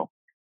incredible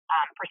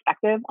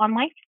perspective on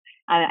life.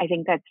 I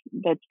think that's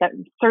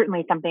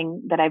certainly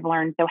something that I've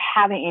learned. So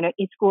having,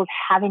 schools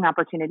having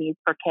opportunities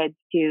for kids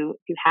to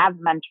have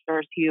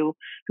mentors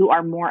who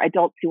are more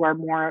adults, who are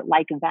more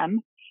like them,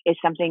 is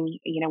something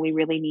we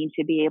really need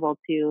to be able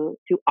to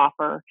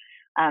offer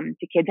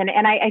to kids.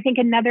 And I think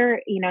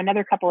another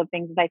couple of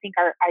things is I think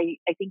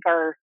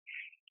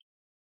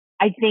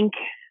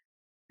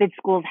that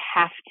schools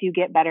have to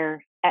get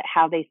better at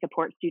how they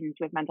support students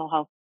with mental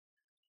health.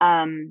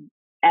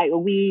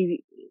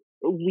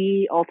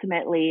 We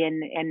ultimately,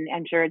 and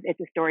I'm sure it's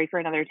a story for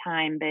another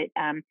time, but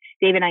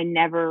Dave and I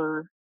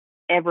never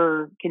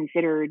ever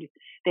considered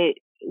that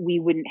we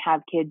wouldn't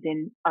have kids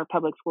in our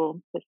public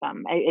school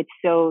system. It's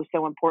so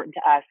important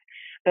to us,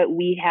 but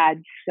we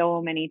had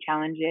so many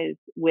challenges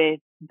with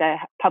the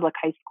public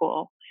high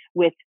school,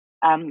 with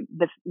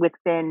with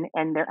Finn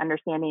and their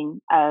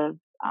understanding of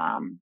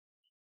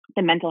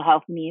the mental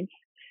health needs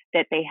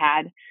that they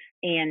had,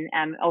 and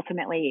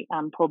ultimately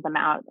pulled them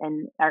out,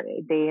 and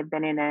they have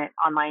been in an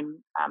online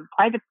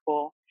private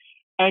school.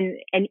 And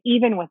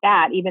even with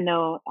that, even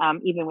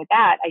with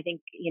that, I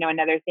think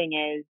another thing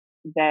is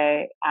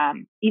the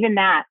even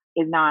that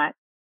is not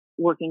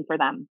working for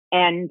them.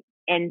 And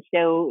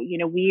so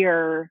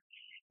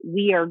we're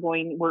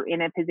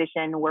in a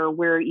position where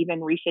we're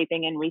even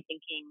reshaping and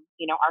rethinking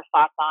our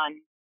thoughts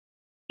on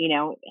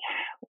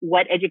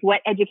what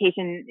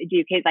education do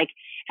you kids like.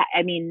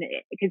 I mean,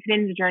 because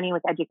Finn's journey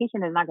with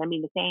education is not going to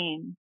be the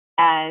same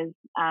as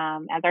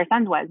our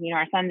son's was.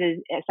 Our son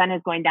is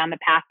going down the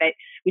path that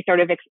we sort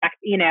of expect.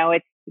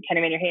 It's kind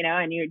of in your,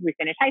 and we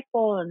finish high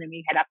school, and then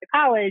we head off to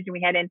college, and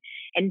we head in.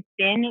 And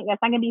Finn,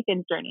 that's not going to be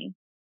Finn's journey.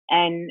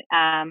 And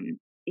and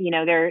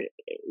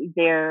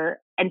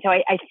so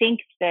I think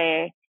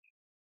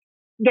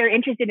they're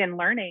interested in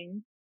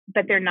learning,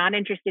 but they're not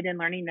interested in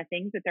learning the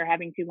things that they're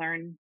having to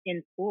learn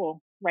in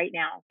school right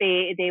now.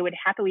 They would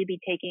happily be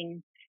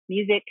taking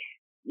music,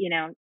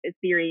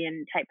 theory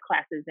and type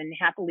classes, and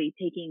happily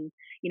taking,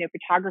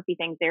 photography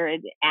things. They're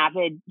an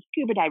avid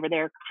scuba diver.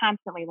 They're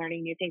constantly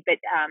learning new things, but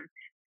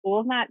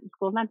school's not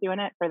doing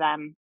it for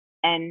them.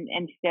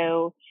 And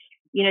so,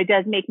 it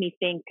does make me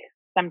think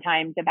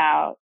sometimes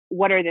about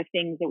what are the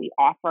things that we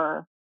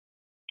offer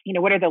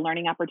what are the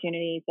learning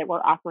opportunities that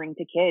we're offering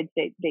to kids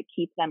that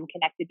keep them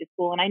connected to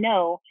school? And I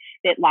know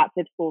that lots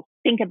of schools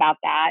think about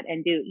that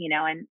and do,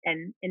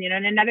 and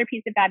another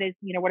piece of that is,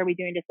 what are we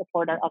doing to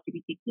support our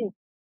LGBTQ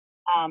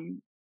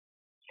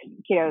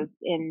kiddos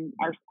in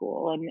our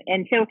school?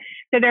 And so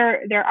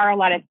there are a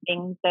lot of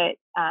things that,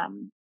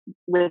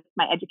 with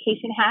my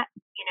education hat,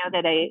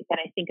 that I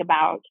think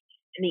about,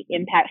 and the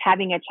impact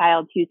having a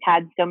child who's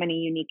had so many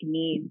unique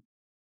needs.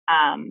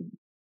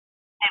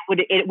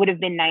 It would have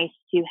been nice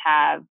to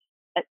have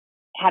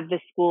the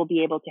school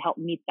be able to help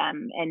meet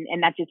them,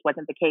 and that just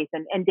wasn't the case.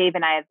 And Dave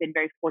and I have been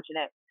very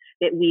fortunate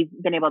that we've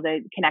been able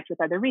to connect with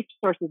other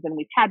resources, and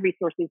we've had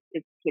resources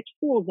to switch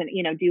schools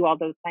and do all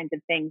those kinds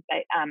of things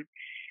that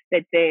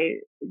that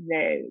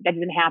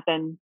doesn't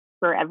happen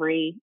for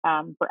every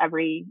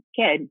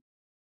kid.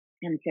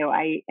 And so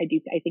I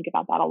think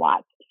about that a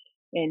lot,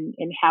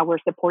 in how we're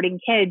supporting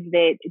kids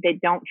that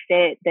don't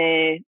fit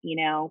the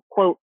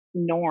quote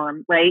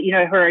norm, right?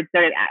 However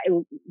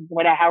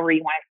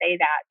you want to say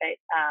that,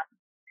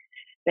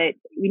 that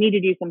we need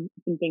to do some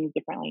things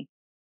differently.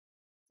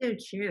 So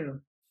true.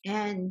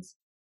 And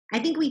I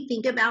think we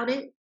think about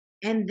it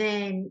and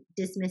then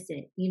dismiss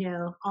it.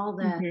 All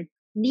the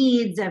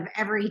needs of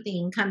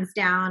everything comes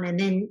down, and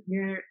then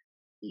you're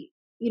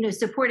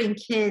supporting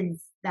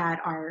kids that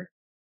are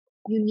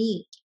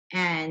unique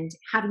and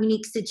have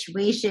unique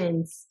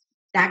situations,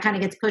 that kind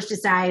of gets pushed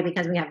aside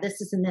because we have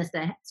this and this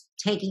that's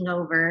taking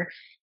over.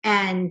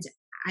 And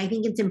I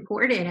think it's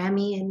important. I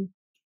mean,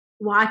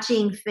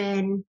 watching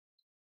Finn,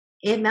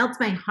 it melts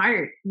my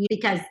heart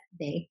because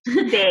they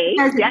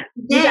yeah,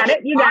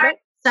 you got it.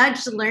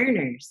 Such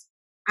learners.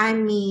 I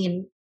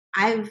mean,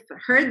 I've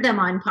heard them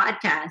on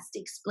podcasts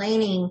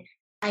explaining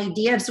the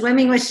idea of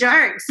swimming with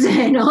sharks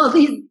and all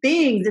these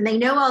things, and they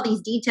know all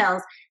these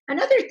details.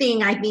 Another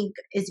thing I think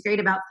is great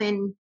about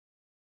Finn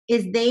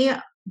is they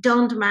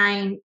don't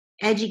mind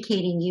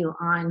educating you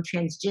on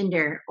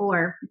transgender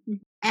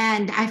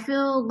and I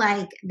feel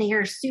like they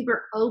are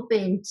super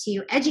open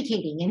to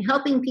educating and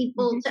helping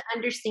people to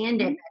understand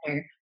it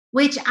better,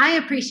 which I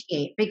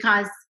appreciate,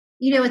 because,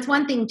 it's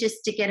one thing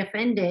just to get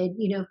offended,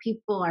 if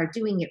people are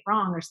doing it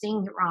wrong or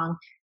saying it wrong.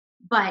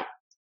 But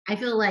I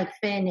feel like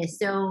Finn is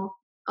so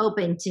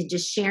open to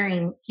just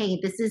sharing, hey,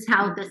 this is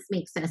how this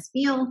makes us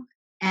feel.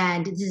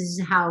 And this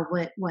is how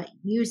what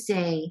you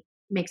say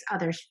makes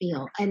others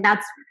feel. And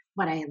that's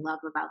what I love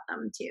about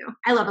them too.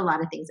 I love a lot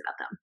of things about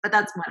them, but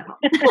that's one of them.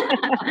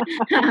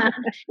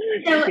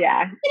 So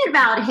yeah.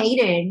 About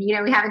Hayden, we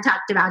haven't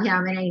talked about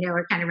him, and I know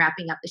we're kind of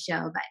wrapping up the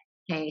show, but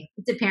hey,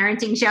 it's a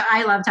parenting show.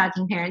 I love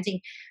talking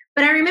parenting.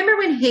 But I remember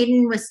when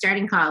Hayden was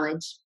starting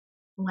college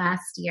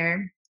last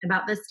year,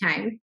 about this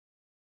time,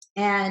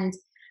 and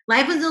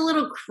life was a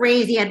little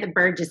crazy at the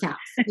Burgess house.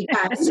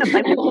 Because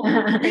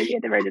crazy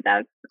at the Burgess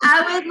house.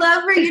 I would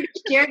love for you to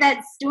share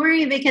that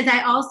story, because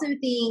I also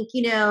think,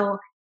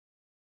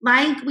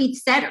 like we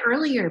said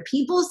earlier,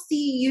 people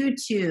see you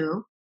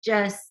two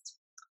just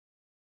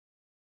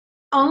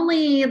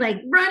only like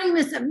running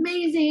this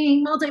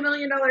amazing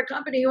multi-million-dollar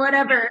company,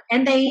 whatever,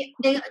 and they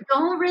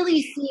don't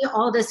really see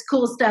all this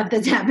cool stuff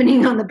that's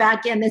happening on the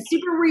back end that's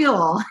super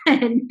real.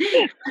 And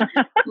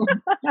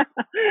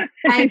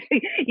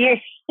yes,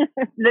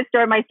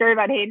 my story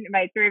about Hayden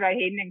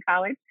in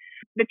college.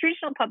 The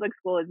traditional public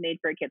school is made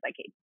for a kid like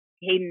Hayden.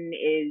 Hayden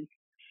is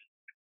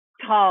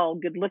tall,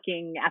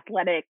 good-looking,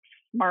 athletic,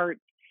 smart.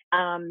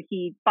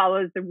 He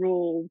follows the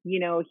rules.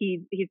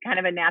 He's kind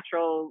of a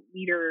natural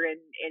leader in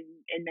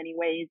many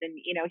ways. And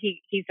he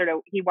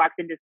walks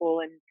into school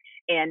and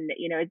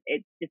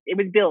it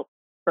was built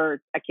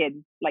for a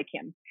kid like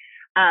him.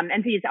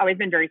 And so he's always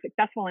been very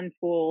successful in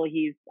school.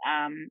 He's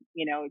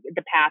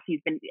the path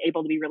he's been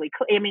able to be really.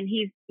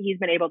 He's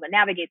been able to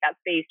navigate that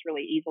space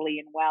really easily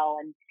and well.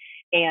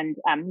 And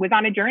was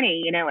on a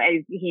journey.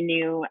 As he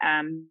knew,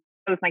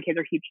 both my kids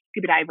are huge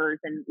scuba divers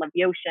and love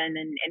the ocean.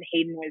 And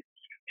Hayden was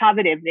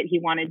positive that he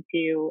wanted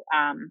to,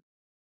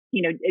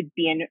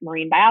 be in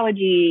marine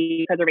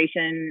biology,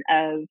 preservation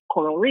of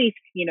coral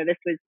reefs. This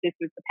was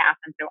the path.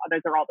 And so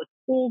those are all the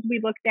schools we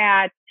looked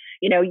at.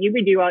 You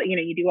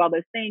do all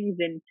those things.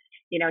 And,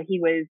 he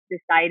was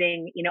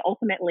deciding,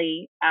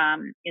 ultimately,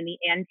 in the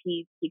end,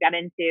 he got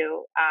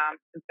into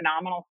some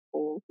phenomenal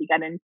schools. He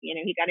got into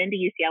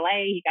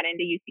UCLA, he got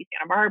into UC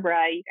Santa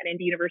Barbara, he got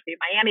into University of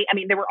Miami.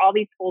 There were all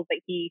these schools that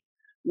he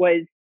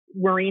was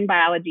marine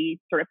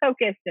biology sort of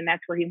focused, and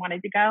that's where he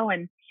wanted to go.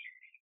 And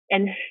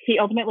he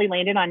ultimately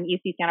landed on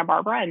UC Santa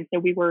Barbara. And so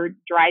we were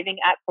driving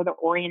up for the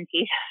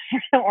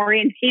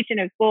orientation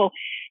of school.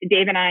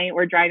 Dave and I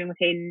were driving with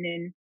Hayden,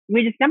 and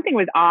something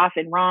was off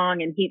and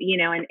wrong. And he,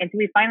 and so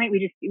we finally,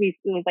 it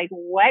was like,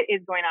 what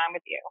is going on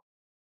with you?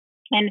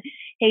 And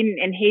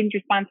Hayden's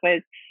response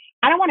was,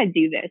 I don't want to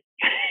do this.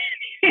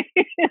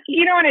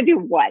 You don't want to do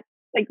what?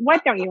 Like,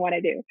 what don't you want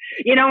to do?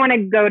 You don't want to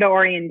go to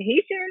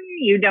orientation.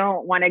 You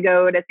don't want to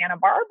go to Santa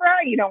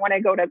Barbara. You don't want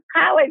to go to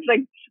college.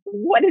 Like,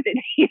 what is it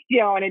you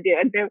don't want to do?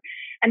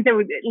 And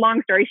so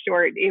long story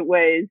short, it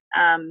was,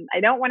 I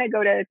don't want to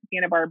go to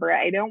Santa Barbara.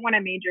 I don't want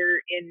to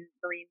major in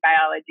marine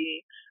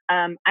biology.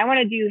 I want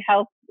to do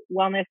health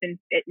wellness and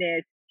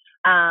fitness.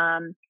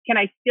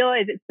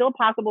 Is it still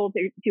possible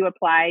to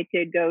apply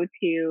to go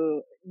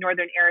to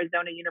Northern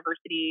Arizona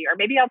University, or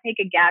maybe I'll take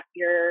a gap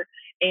year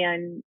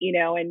and,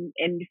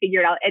 and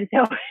figure it out. And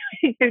so,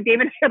 so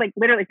David and I like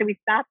literally, so we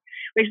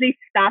actually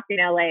stopped in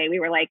LA. We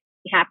were like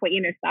halfway,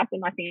 stopped in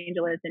Los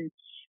Angeles and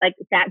like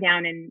sat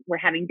down and we're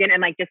having dinner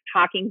and like just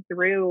talking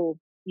through,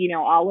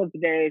 all of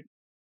the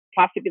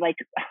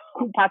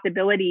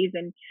possibilities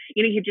and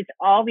you just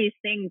all these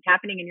things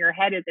happening in your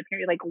head as a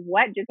parent, like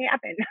what just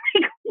happened?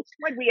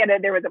 Like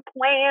there was a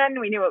plan,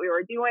 we knew what we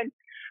were doing,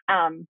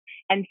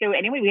 and so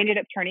anyway we ended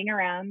up turning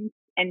around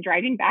and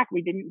driving back.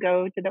 We didn't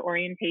go to the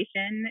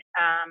orientation.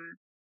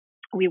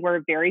 We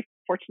were very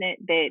fortunate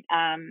that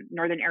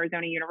Northern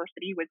Arizona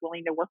University was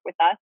willing to work with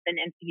us, and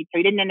so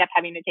he didn't end up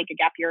having to take a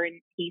gap year,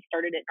 and he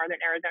started at Northern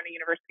Arizona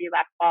University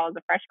last fall as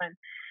a freshman.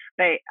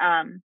 But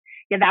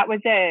that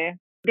was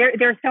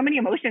there are so many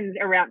emotions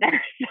around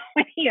there,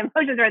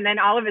 and then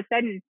all of a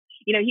sudden,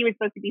 he was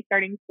supposed to be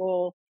starting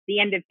school the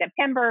end of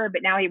September,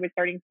 but now he was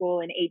starting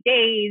school in 8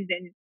 days,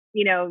 and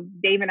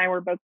Dave and I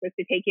were both supposed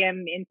to take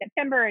him in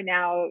September, and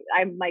now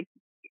I'm like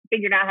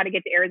figuring out how to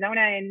get to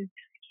Arizona in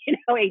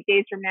 8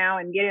 days from now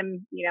and get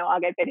him,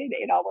 August.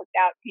 It all worked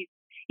out.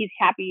 He's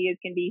happy as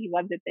can be. He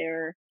loves it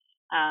there.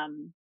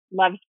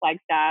 Loves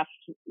Flagstaff.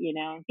 He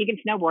can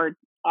snowboard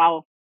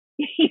all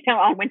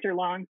winter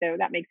long, so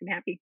that makes him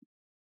happy.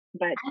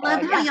 But I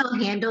love how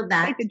y'all handled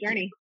that. It's a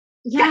journey.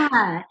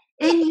 Yeah.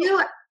 And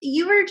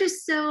you were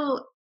just so,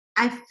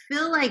 I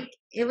feel like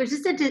it was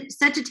just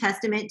such a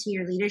testament to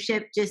your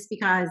leadership, just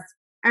because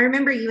I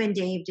remember you and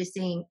Dave just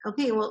saying,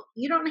 okay, well,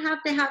 you don't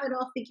have to have it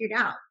all figured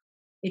out.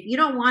 If you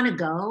don't want to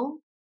go,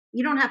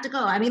 you don't have to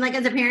go. I mean, like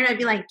as a parent, I'd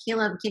be like,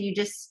 Caleb, can you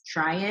just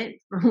try it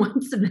for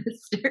one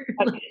semester?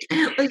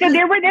 So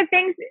there were the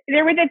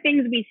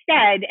things we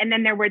said, and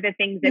then there were the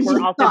things that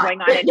were also going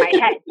on in my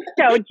head.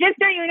 So just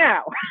so you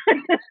know,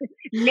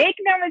 make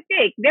no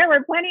mistake, there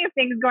were plenty of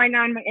things going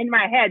on in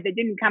my head that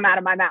didn't come out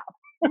of my mouth.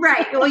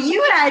 Right. Well,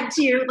 you had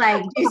to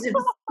like do some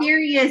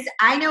serious,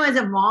 I know as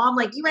a mom,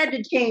 like you had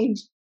to change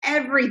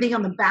everything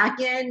on the back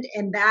end.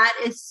 And that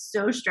is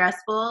so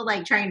stressful,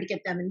 like trying to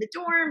get them in the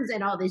dorms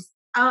and all this.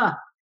 I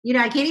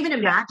can't even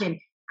imagine.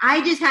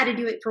 I just had to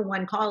do it for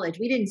one college.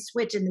 We didn't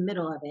switch in the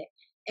middle of it.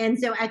 And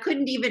so I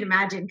couldn't even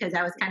imagine, because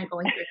I was kind of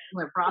going through a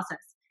similar process.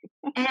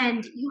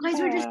 And you guys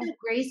were just so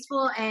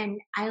graceful. And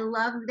I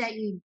love that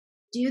you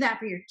do that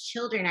for your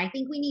children. I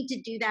think we need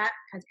to do that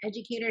as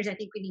educators. I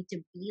think we need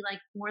to be like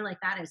more like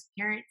that as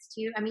parents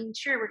too. I mean,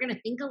 sure, we're going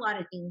to think a lot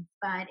of things,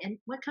 and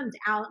what comes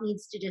out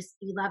needs to just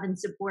be love and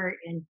support.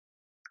 And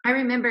I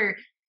remember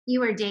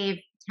you or Dave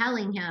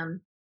telling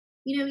him,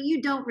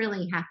 you don't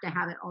really have to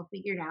have it all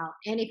figured out.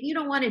 And if you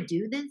don't want to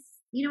do this,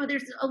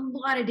 there's a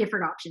lot of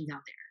different options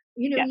out there.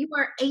 You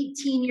are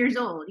 18 years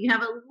old. You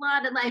have a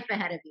lot of life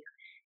ahead of you.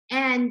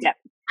 And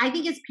I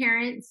think as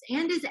parents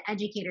and as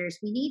educators,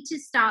 we need to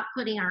stop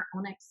putting our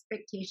own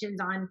expectations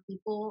on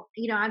people.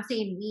 I'm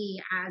saying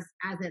we as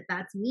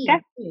that's me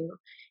too.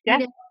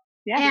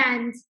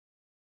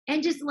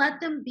 And just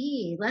let them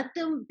be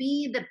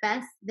the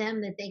best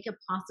them that they could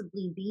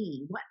possibly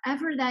be,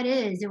 whatever that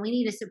is. And we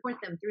need to support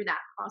them through that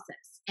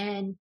process.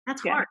 And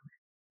that's hard.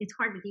 It's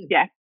hard to do.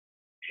 Yeah.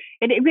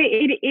 It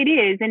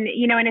is. And,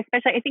 and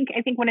especially,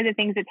 I think one of the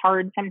things that's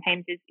hard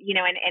sometimes is,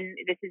 and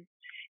this is,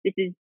 this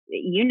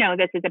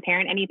as a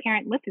parent, any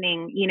parent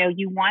listening,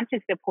 you want to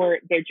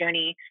support their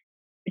journey,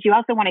 but you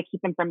also want to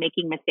keep them from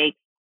making mistakes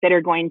that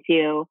are going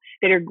to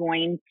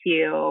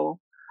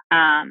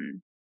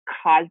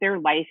cause their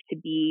life to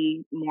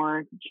be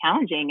more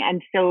challenging.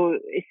 And so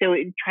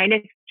trying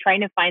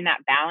to find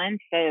that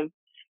balance of,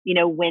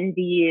 when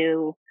do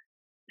you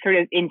sort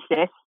of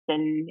insist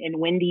and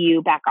when do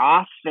you back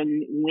off,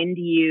 and when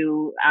do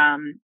you,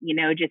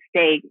 just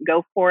say,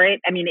 go for it.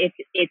 I mean,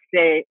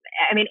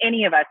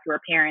 any of us who are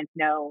parents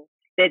know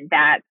that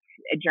that's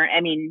a journey.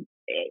 I mean,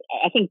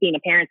 I think being a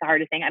parent is the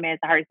hardest thing. I mean,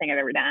 it's the hardest thing I've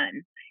ever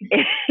done.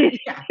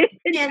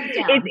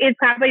 It's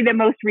probably the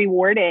most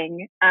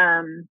rewarding.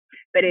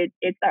 But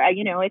it's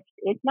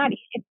not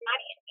easy.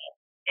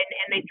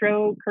 And they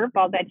throw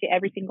curveballs at you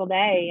every single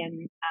day.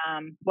 And,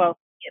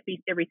 at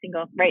least every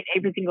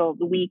single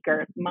week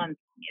or month.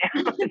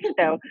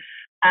 So,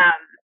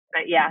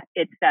 but yeah,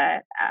 it's,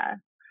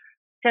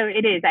 so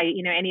it is,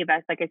 any of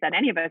us, like I said,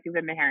 any of us who've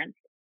been parents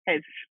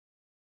have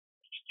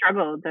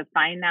struggled to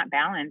find that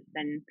balance,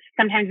 and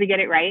sometimes we get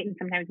it right and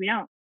sometimes we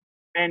don't.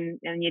 And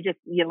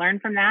you learn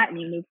from that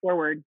and you move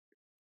forward.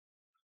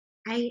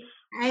 I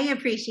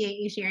appreciate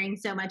you sharing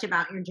so much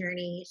about your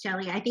journey,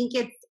 Shelley. I think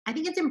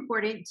it's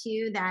important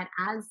too that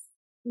as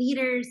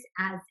leaders,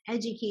 as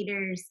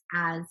educators,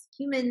 as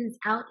humans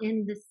out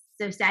in the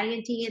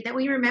society, that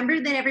we remember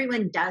that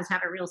everyone does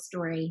have a real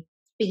story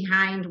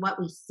behind what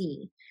we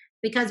see,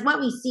 because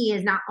what we see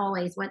is not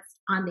always what's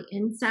on the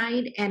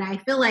inside. And I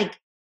feel like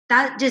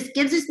that just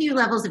gives us new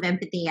levels of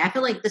empathy. I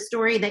feel like the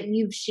story that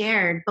you've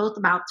shared, both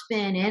about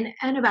Finn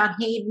and about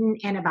Hayden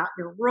and about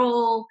your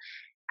role,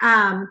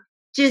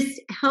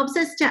 just helps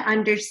us to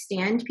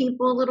understand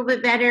people a little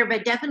bit better,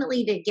 but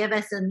definitely to give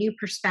us a new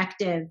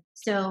perspective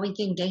so we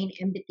can gain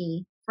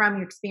empathy from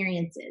your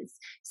experiences.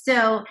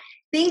 So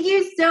thank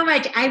you so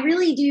much. I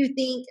really do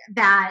think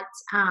that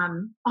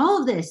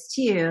all of this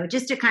too,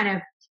 just to kind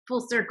of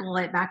full circle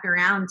it back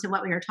around to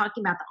what we were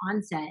talking about the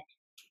onset,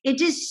 it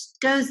just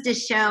goes to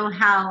show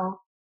how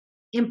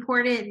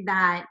important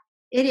that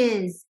it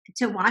is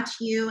to watch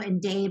you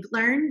and Dave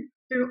learn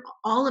through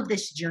all of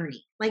this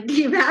journey. Like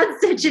you've had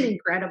such an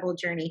incredible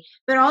journey,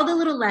 but all the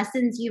little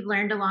lessons you've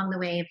learned along the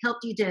way have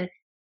helped you to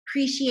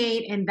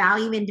appreciate and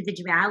value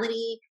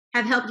individuality,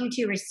 have helped you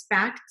to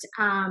respect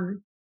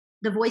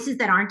the voices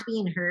that aren't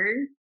being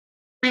heard,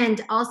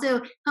 and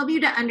also help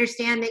you to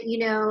understand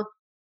that,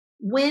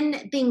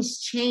 when things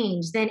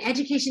change, then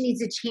education needs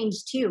to change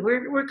too.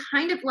 We're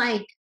kind of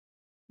like,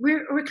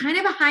 we're kind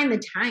of behind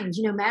the times.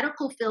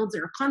 Medical fields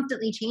are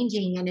constantly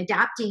changing and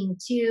adapting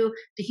to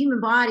the human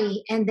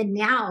body and the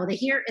now, the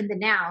here and the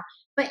now.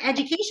 But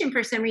education,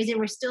 for some reason,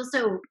 we're still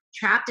so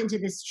trapped into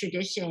this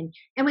tradition.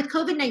 And with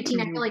COVID-19,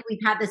 I feel like we've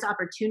had this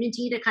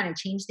opportunity to kind of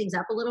change things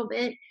up a little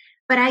bit.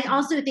 But I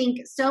also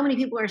think so many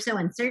people are so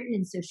uncertain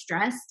and so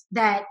stressed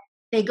that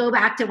they go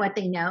back to what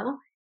they know.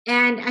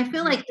 And I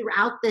feel like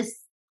throughout this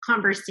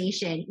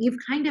conversation, you've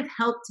kind of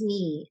helped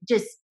me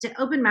just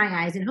to open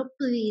my eyes, and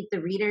hopefully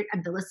the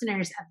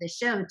listeners of the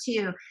show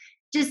too,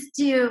 just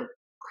to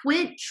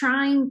quit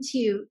trying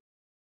to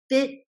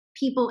fit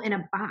people in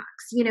a box,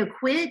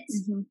 quit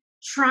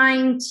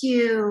trying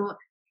to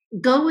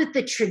go with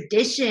the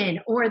tradition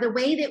or the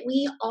way that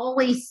we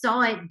always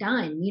saw it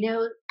done,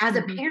 as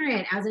a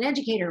parent, as an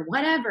educator,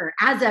 whatever,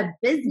 as a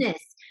business.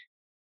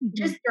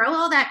 Just throw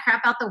all that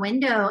crap out the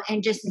window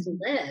and just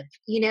live,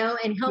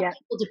 and help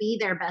people to be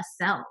their best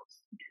selves.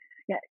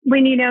 Yeah.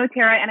 When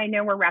Tara, and I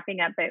know we're wrapping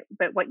up,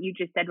 but what you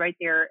just said right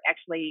there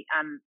actually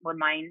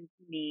reminds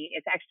me.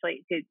 It's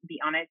actually, to be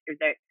honest, there's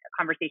a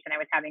conversation I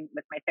was having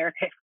with my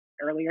therapist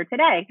earlier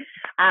today.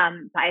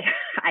 I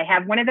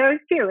have one of those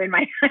too in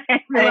my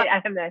but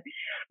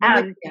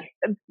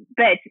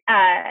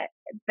a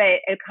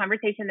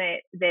conversation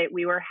that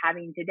we were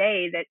having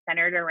today that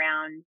centered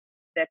around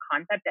the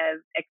concept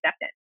of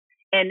acceptance.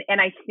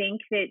 And I think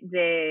that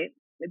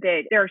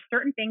there are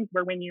certain things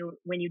where when you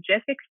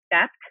just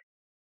accept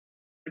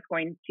it's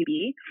going to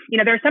be,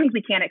 there are some things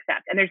we can't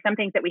accept, and there's some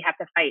things that we have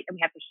to fight and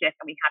we have to shift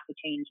and we have to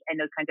change and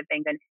those kinds of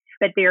things.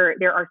 But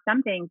there are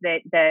some things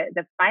that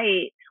the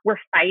fight we're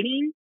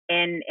fighting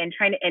and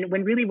trying to, and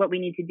when really what we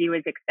need to do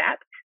is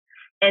accept.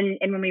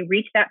 And when we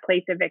reach that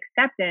place of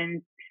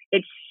acceptance,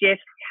 it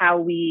shifts how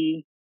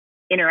we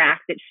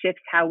interact. It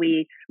shifts how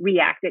we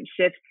react. It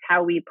shifts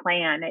how we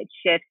plan. It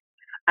shifts.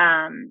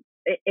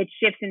 It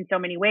shifts in so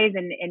many ways.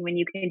 And when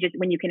you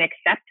can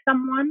accept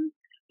someone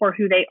for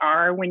who they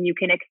are, when you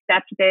can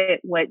accept that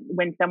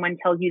when someone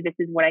tells you this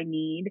is what I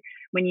need,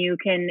 when you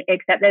can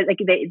accept that,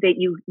 that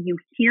you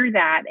hear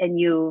that and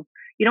you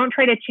don't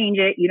try to change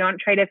it, you don't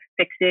try to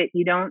fix it,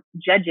 you don't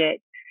judge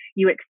it,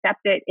 you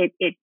accept it.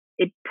 It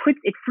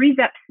frees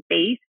up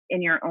space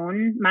in your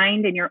own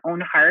mind and your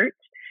own heart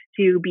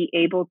to be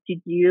able to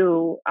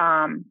do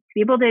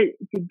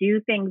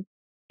things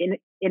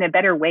in a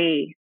better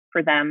way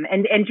for them,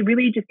 and to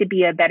really just to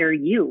be a better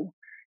you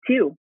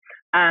too.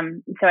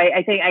 So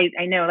I think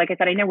I know, like I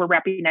said, I know we're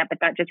wrapping up, but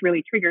that just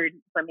really triggered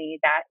for me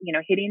that,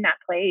 hitting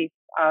that place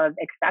of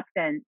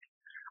acceptance,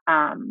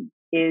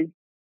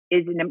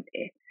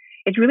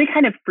 it's really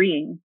kind of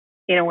freeing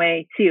in a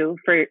way too,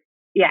 for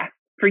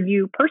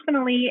you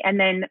personally. And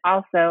then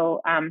also,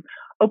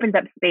 opens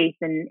up space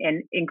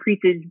and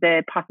increases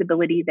the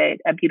possibility that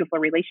a beautiful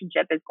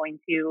relationship is going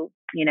to,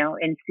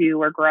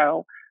 ensue or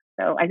grow.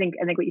 So I think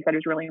what you said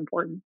is really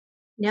important.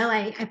 No,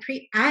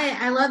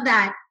 I love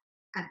that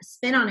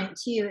spin on it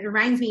too. It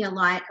reminds me a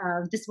lot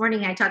of this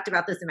morning. I talked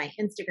about this in my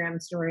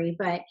Instagram story,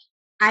 but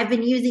I've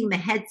been using the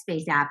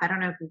Headspace app. I don't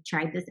know if you've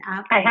tried this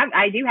app.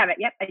 I do have it.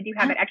 Yep, I do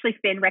have it. Actually,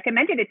 Spin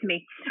recommended it to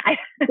me.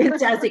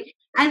 Fantastic.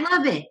 I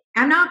love it.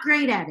 I'm not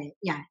great at it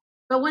yet.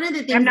 But one of the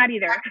things, I'm not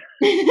either.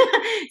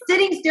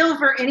 Sitting still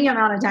for any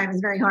amount of time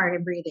is very hard,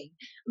 and breathing.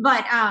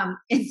 But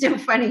it's so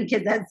funny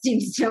because that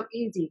seems so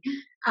easy.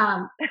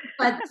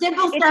 But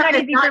simple it's stuff not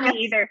is easy not for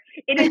me either.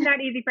 It is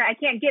not easy I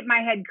can't get my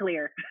head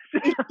clear.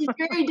 It's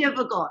very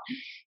difficult.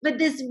 But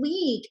this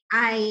week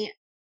I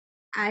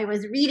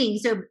was reading.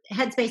 So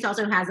Headspace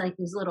also has like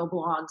these little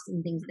blogs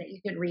and things that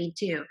you can read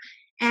too.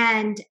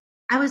 And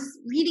I was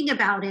reading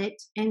about it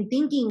and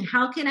thinking,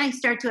 how can I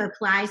start to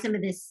apply some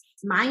of this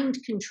mind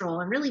control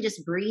and really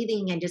just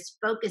breathing and just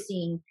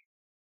focusing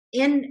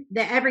in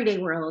the everyday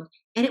world?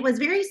 And it was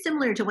very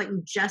similar to what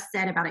you just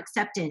said about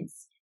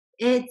acceptance.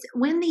 It's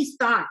when these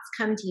thoughts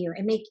come to you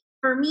and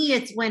for me,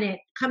 it's when it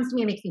comes to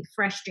me and makes me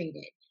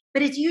frustrated.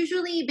 But it's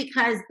usually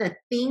because the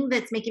thing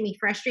that's making me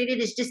frustrated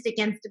is just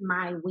against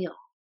my will.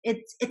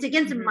 It's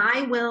against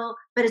my will,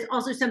 but it's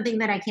also something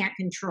that I can't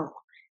control.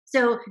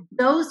 So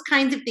those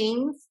kinds of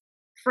things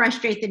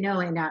frustrate the no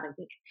end out of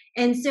me.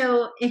 And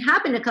so it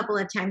happened a couple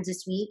of times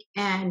this week,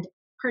 and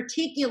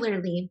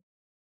particularly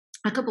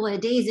a couple of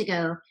days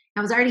ago, I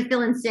I was already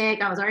feeling sick.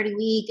 I was already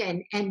weak,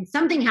 and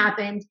something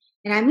happened,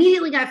 and I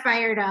immediately got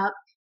fired up.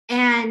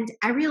 And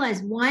I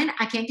realized, one,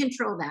 I can't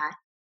control that.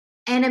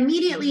 And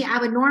immediately I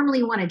would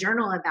normally want to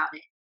journal about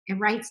it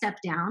and write stuff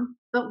down.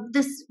 But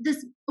this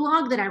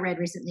blog that I read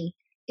recently,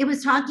 it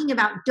was talking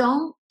about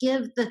don't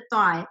give the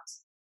thought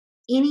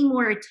any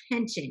more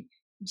attention.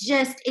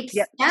 Just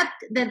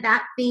accept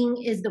that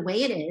thing is the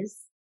way it is,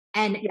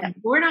 and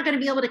we're not going to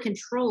be able to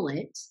control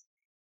it.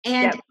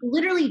 And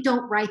literally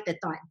don't write the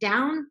thought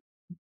down.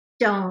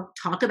 Don't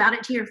talk about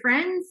it to your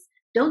friends.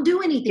 Don't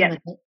do anything with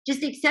it.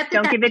 Just accept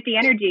that. Don't give it the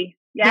energy.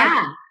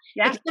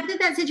 Accept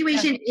that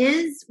situation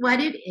is what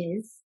it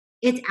is.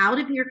 It's out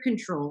of your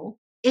control.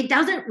 It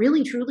doesn't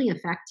really truly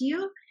affect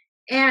you.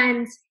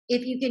 And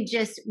if you can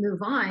just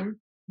move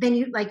on, then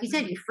you, like you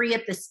said, you free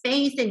up the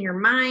space in your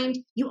mind.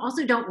 You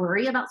also don't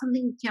worry about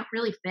something you can't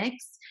really fix.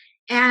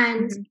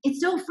 And it's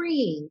so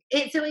freeing.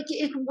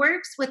 It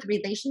works with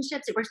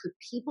relationships. It works with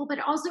people, but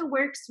it also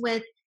works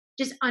with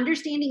just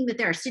understanding that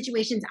there are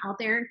situations out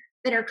there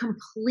that are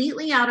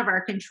completely out of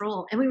our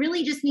control. And we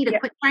really just need to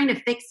quit trying to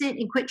fix it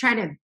and quit trying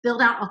to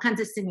build out all kinds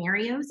of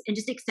scenarios and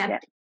just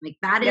accept it. Like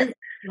that is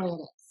the way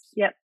it is.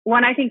 Yep.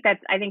 One, I think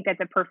that's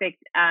a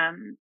perfect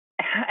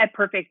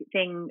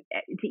thing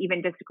to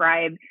even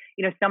describe,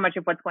 so much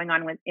of what's going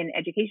on in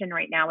education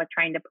right now with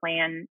trying to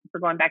plan for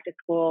going back to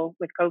school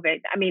with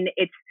COVID. I mean,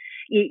 it's,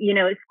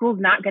 school's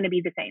not going to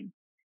be the same.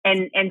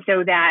 And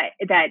so that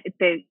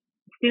the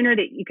sooner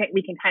that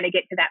we can kind of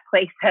get to that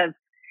place of,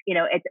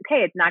 it's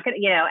okay, it's not going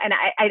to, and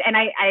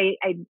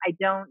I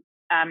don't,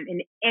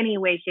 in any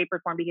way, shape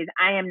or form, because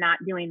I am not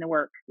doing the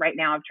work right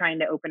now of trying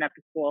to open up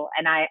a school.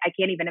 And I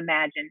can't even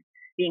imagine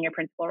being a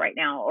principal right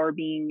now, or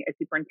being a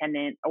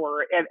superintendent,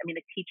 or a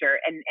teacher,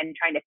 and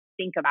trying to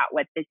think about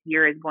what this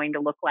year is going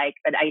to look like.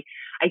 But I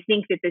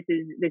think that this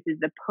is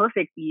the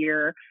perfect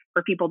year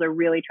for people to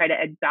really try to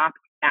adopt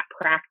that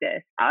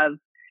practice of,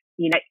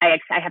 I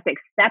have to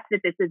accept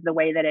that this is the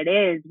way that it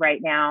is right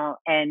now,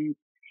 and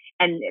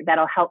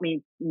that'll help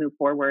me move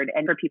forward.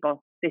 And for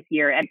people this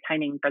year, and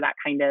timing for that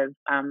kind of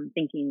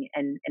thinking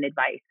and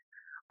advice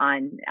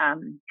on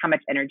how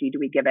much energy do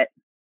we give it.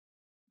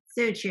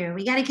 So true.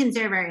 We got to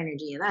conserve our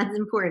energy. That's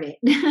important.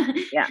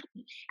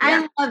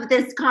 I love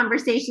this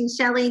conversation,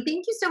 Shelley.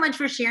 Thank you so much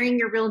for sharing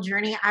your real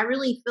journey. I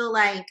really feel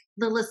like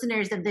the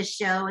listeners of this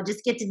show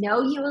just get to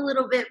know you a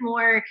little bit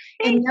more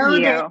and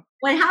know that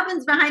what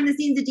happens behind the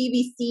scenes at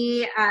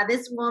DBC,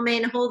 this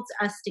woman holds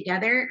us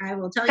together. I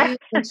will tell you,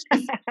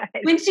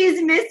 when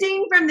she's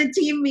missing from the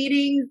team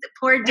meetings,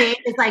 poor Dave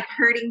is like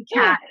herding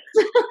cats.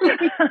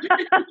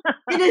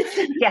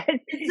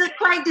 It's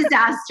quite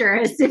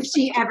disastrous if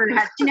she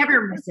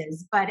never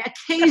misses, but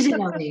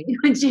occasionally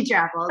when she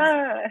travels.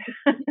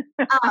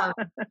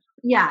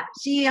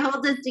 She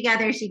holds us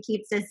together. She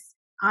keeps us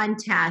on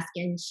task,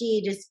 and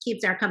she just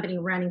keeps our company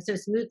running so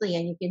smoothly.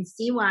 And you can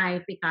see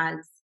why, because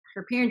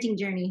her parenting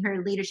journey,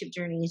 her leadership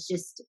journey has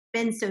just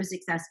been so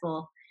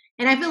successful.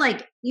 And I feel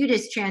like you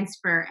just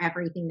transfer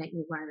everything that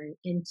you learn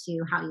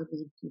into how you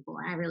lead people.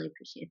 I really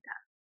appreciate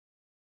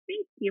that.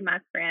 Thank you, my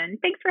friend.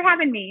 Thanks for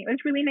having me. It was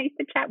really nice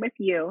to chat with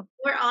you.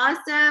 We're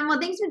awesome.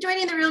 Well, thanks for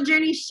joining the Real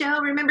Journey Show.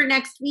 Remember,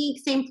 next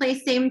week, same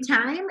place, same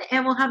time,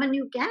 and we'll have a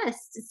new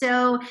guest.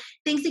 So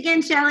thanks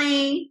again,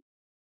 Shelley.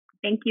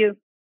 Thank you.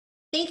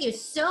 Thank you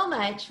so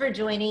much for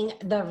joining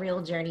the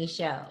Real Journey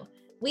Show.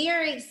 We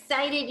are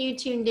excited you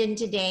tuned in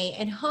today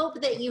and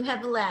hope that you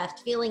have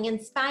left feeling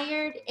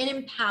inspired and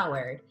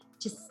empowered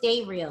to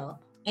stay real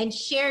and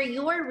share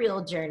your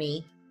real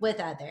journey with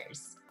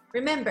others.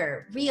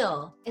 Remember,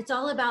 real, it's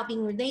all about being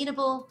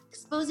relatable,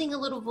 exposing a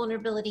little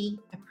vulnerability,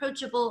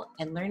 approachable,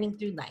 and learning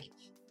through life.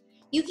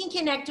 You can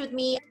connect with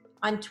me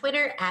on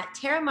Twitter at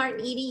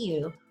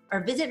TaraMartinEDU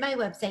or visit my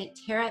website,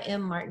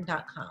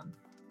 tarammartin.com.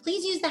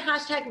 Please use the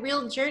hashtag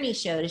Real Journey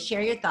Show to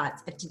share your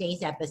thoughts of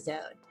today's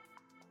episode.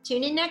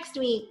 Tune in next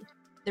week,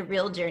 The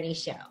Real Journey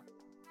Show.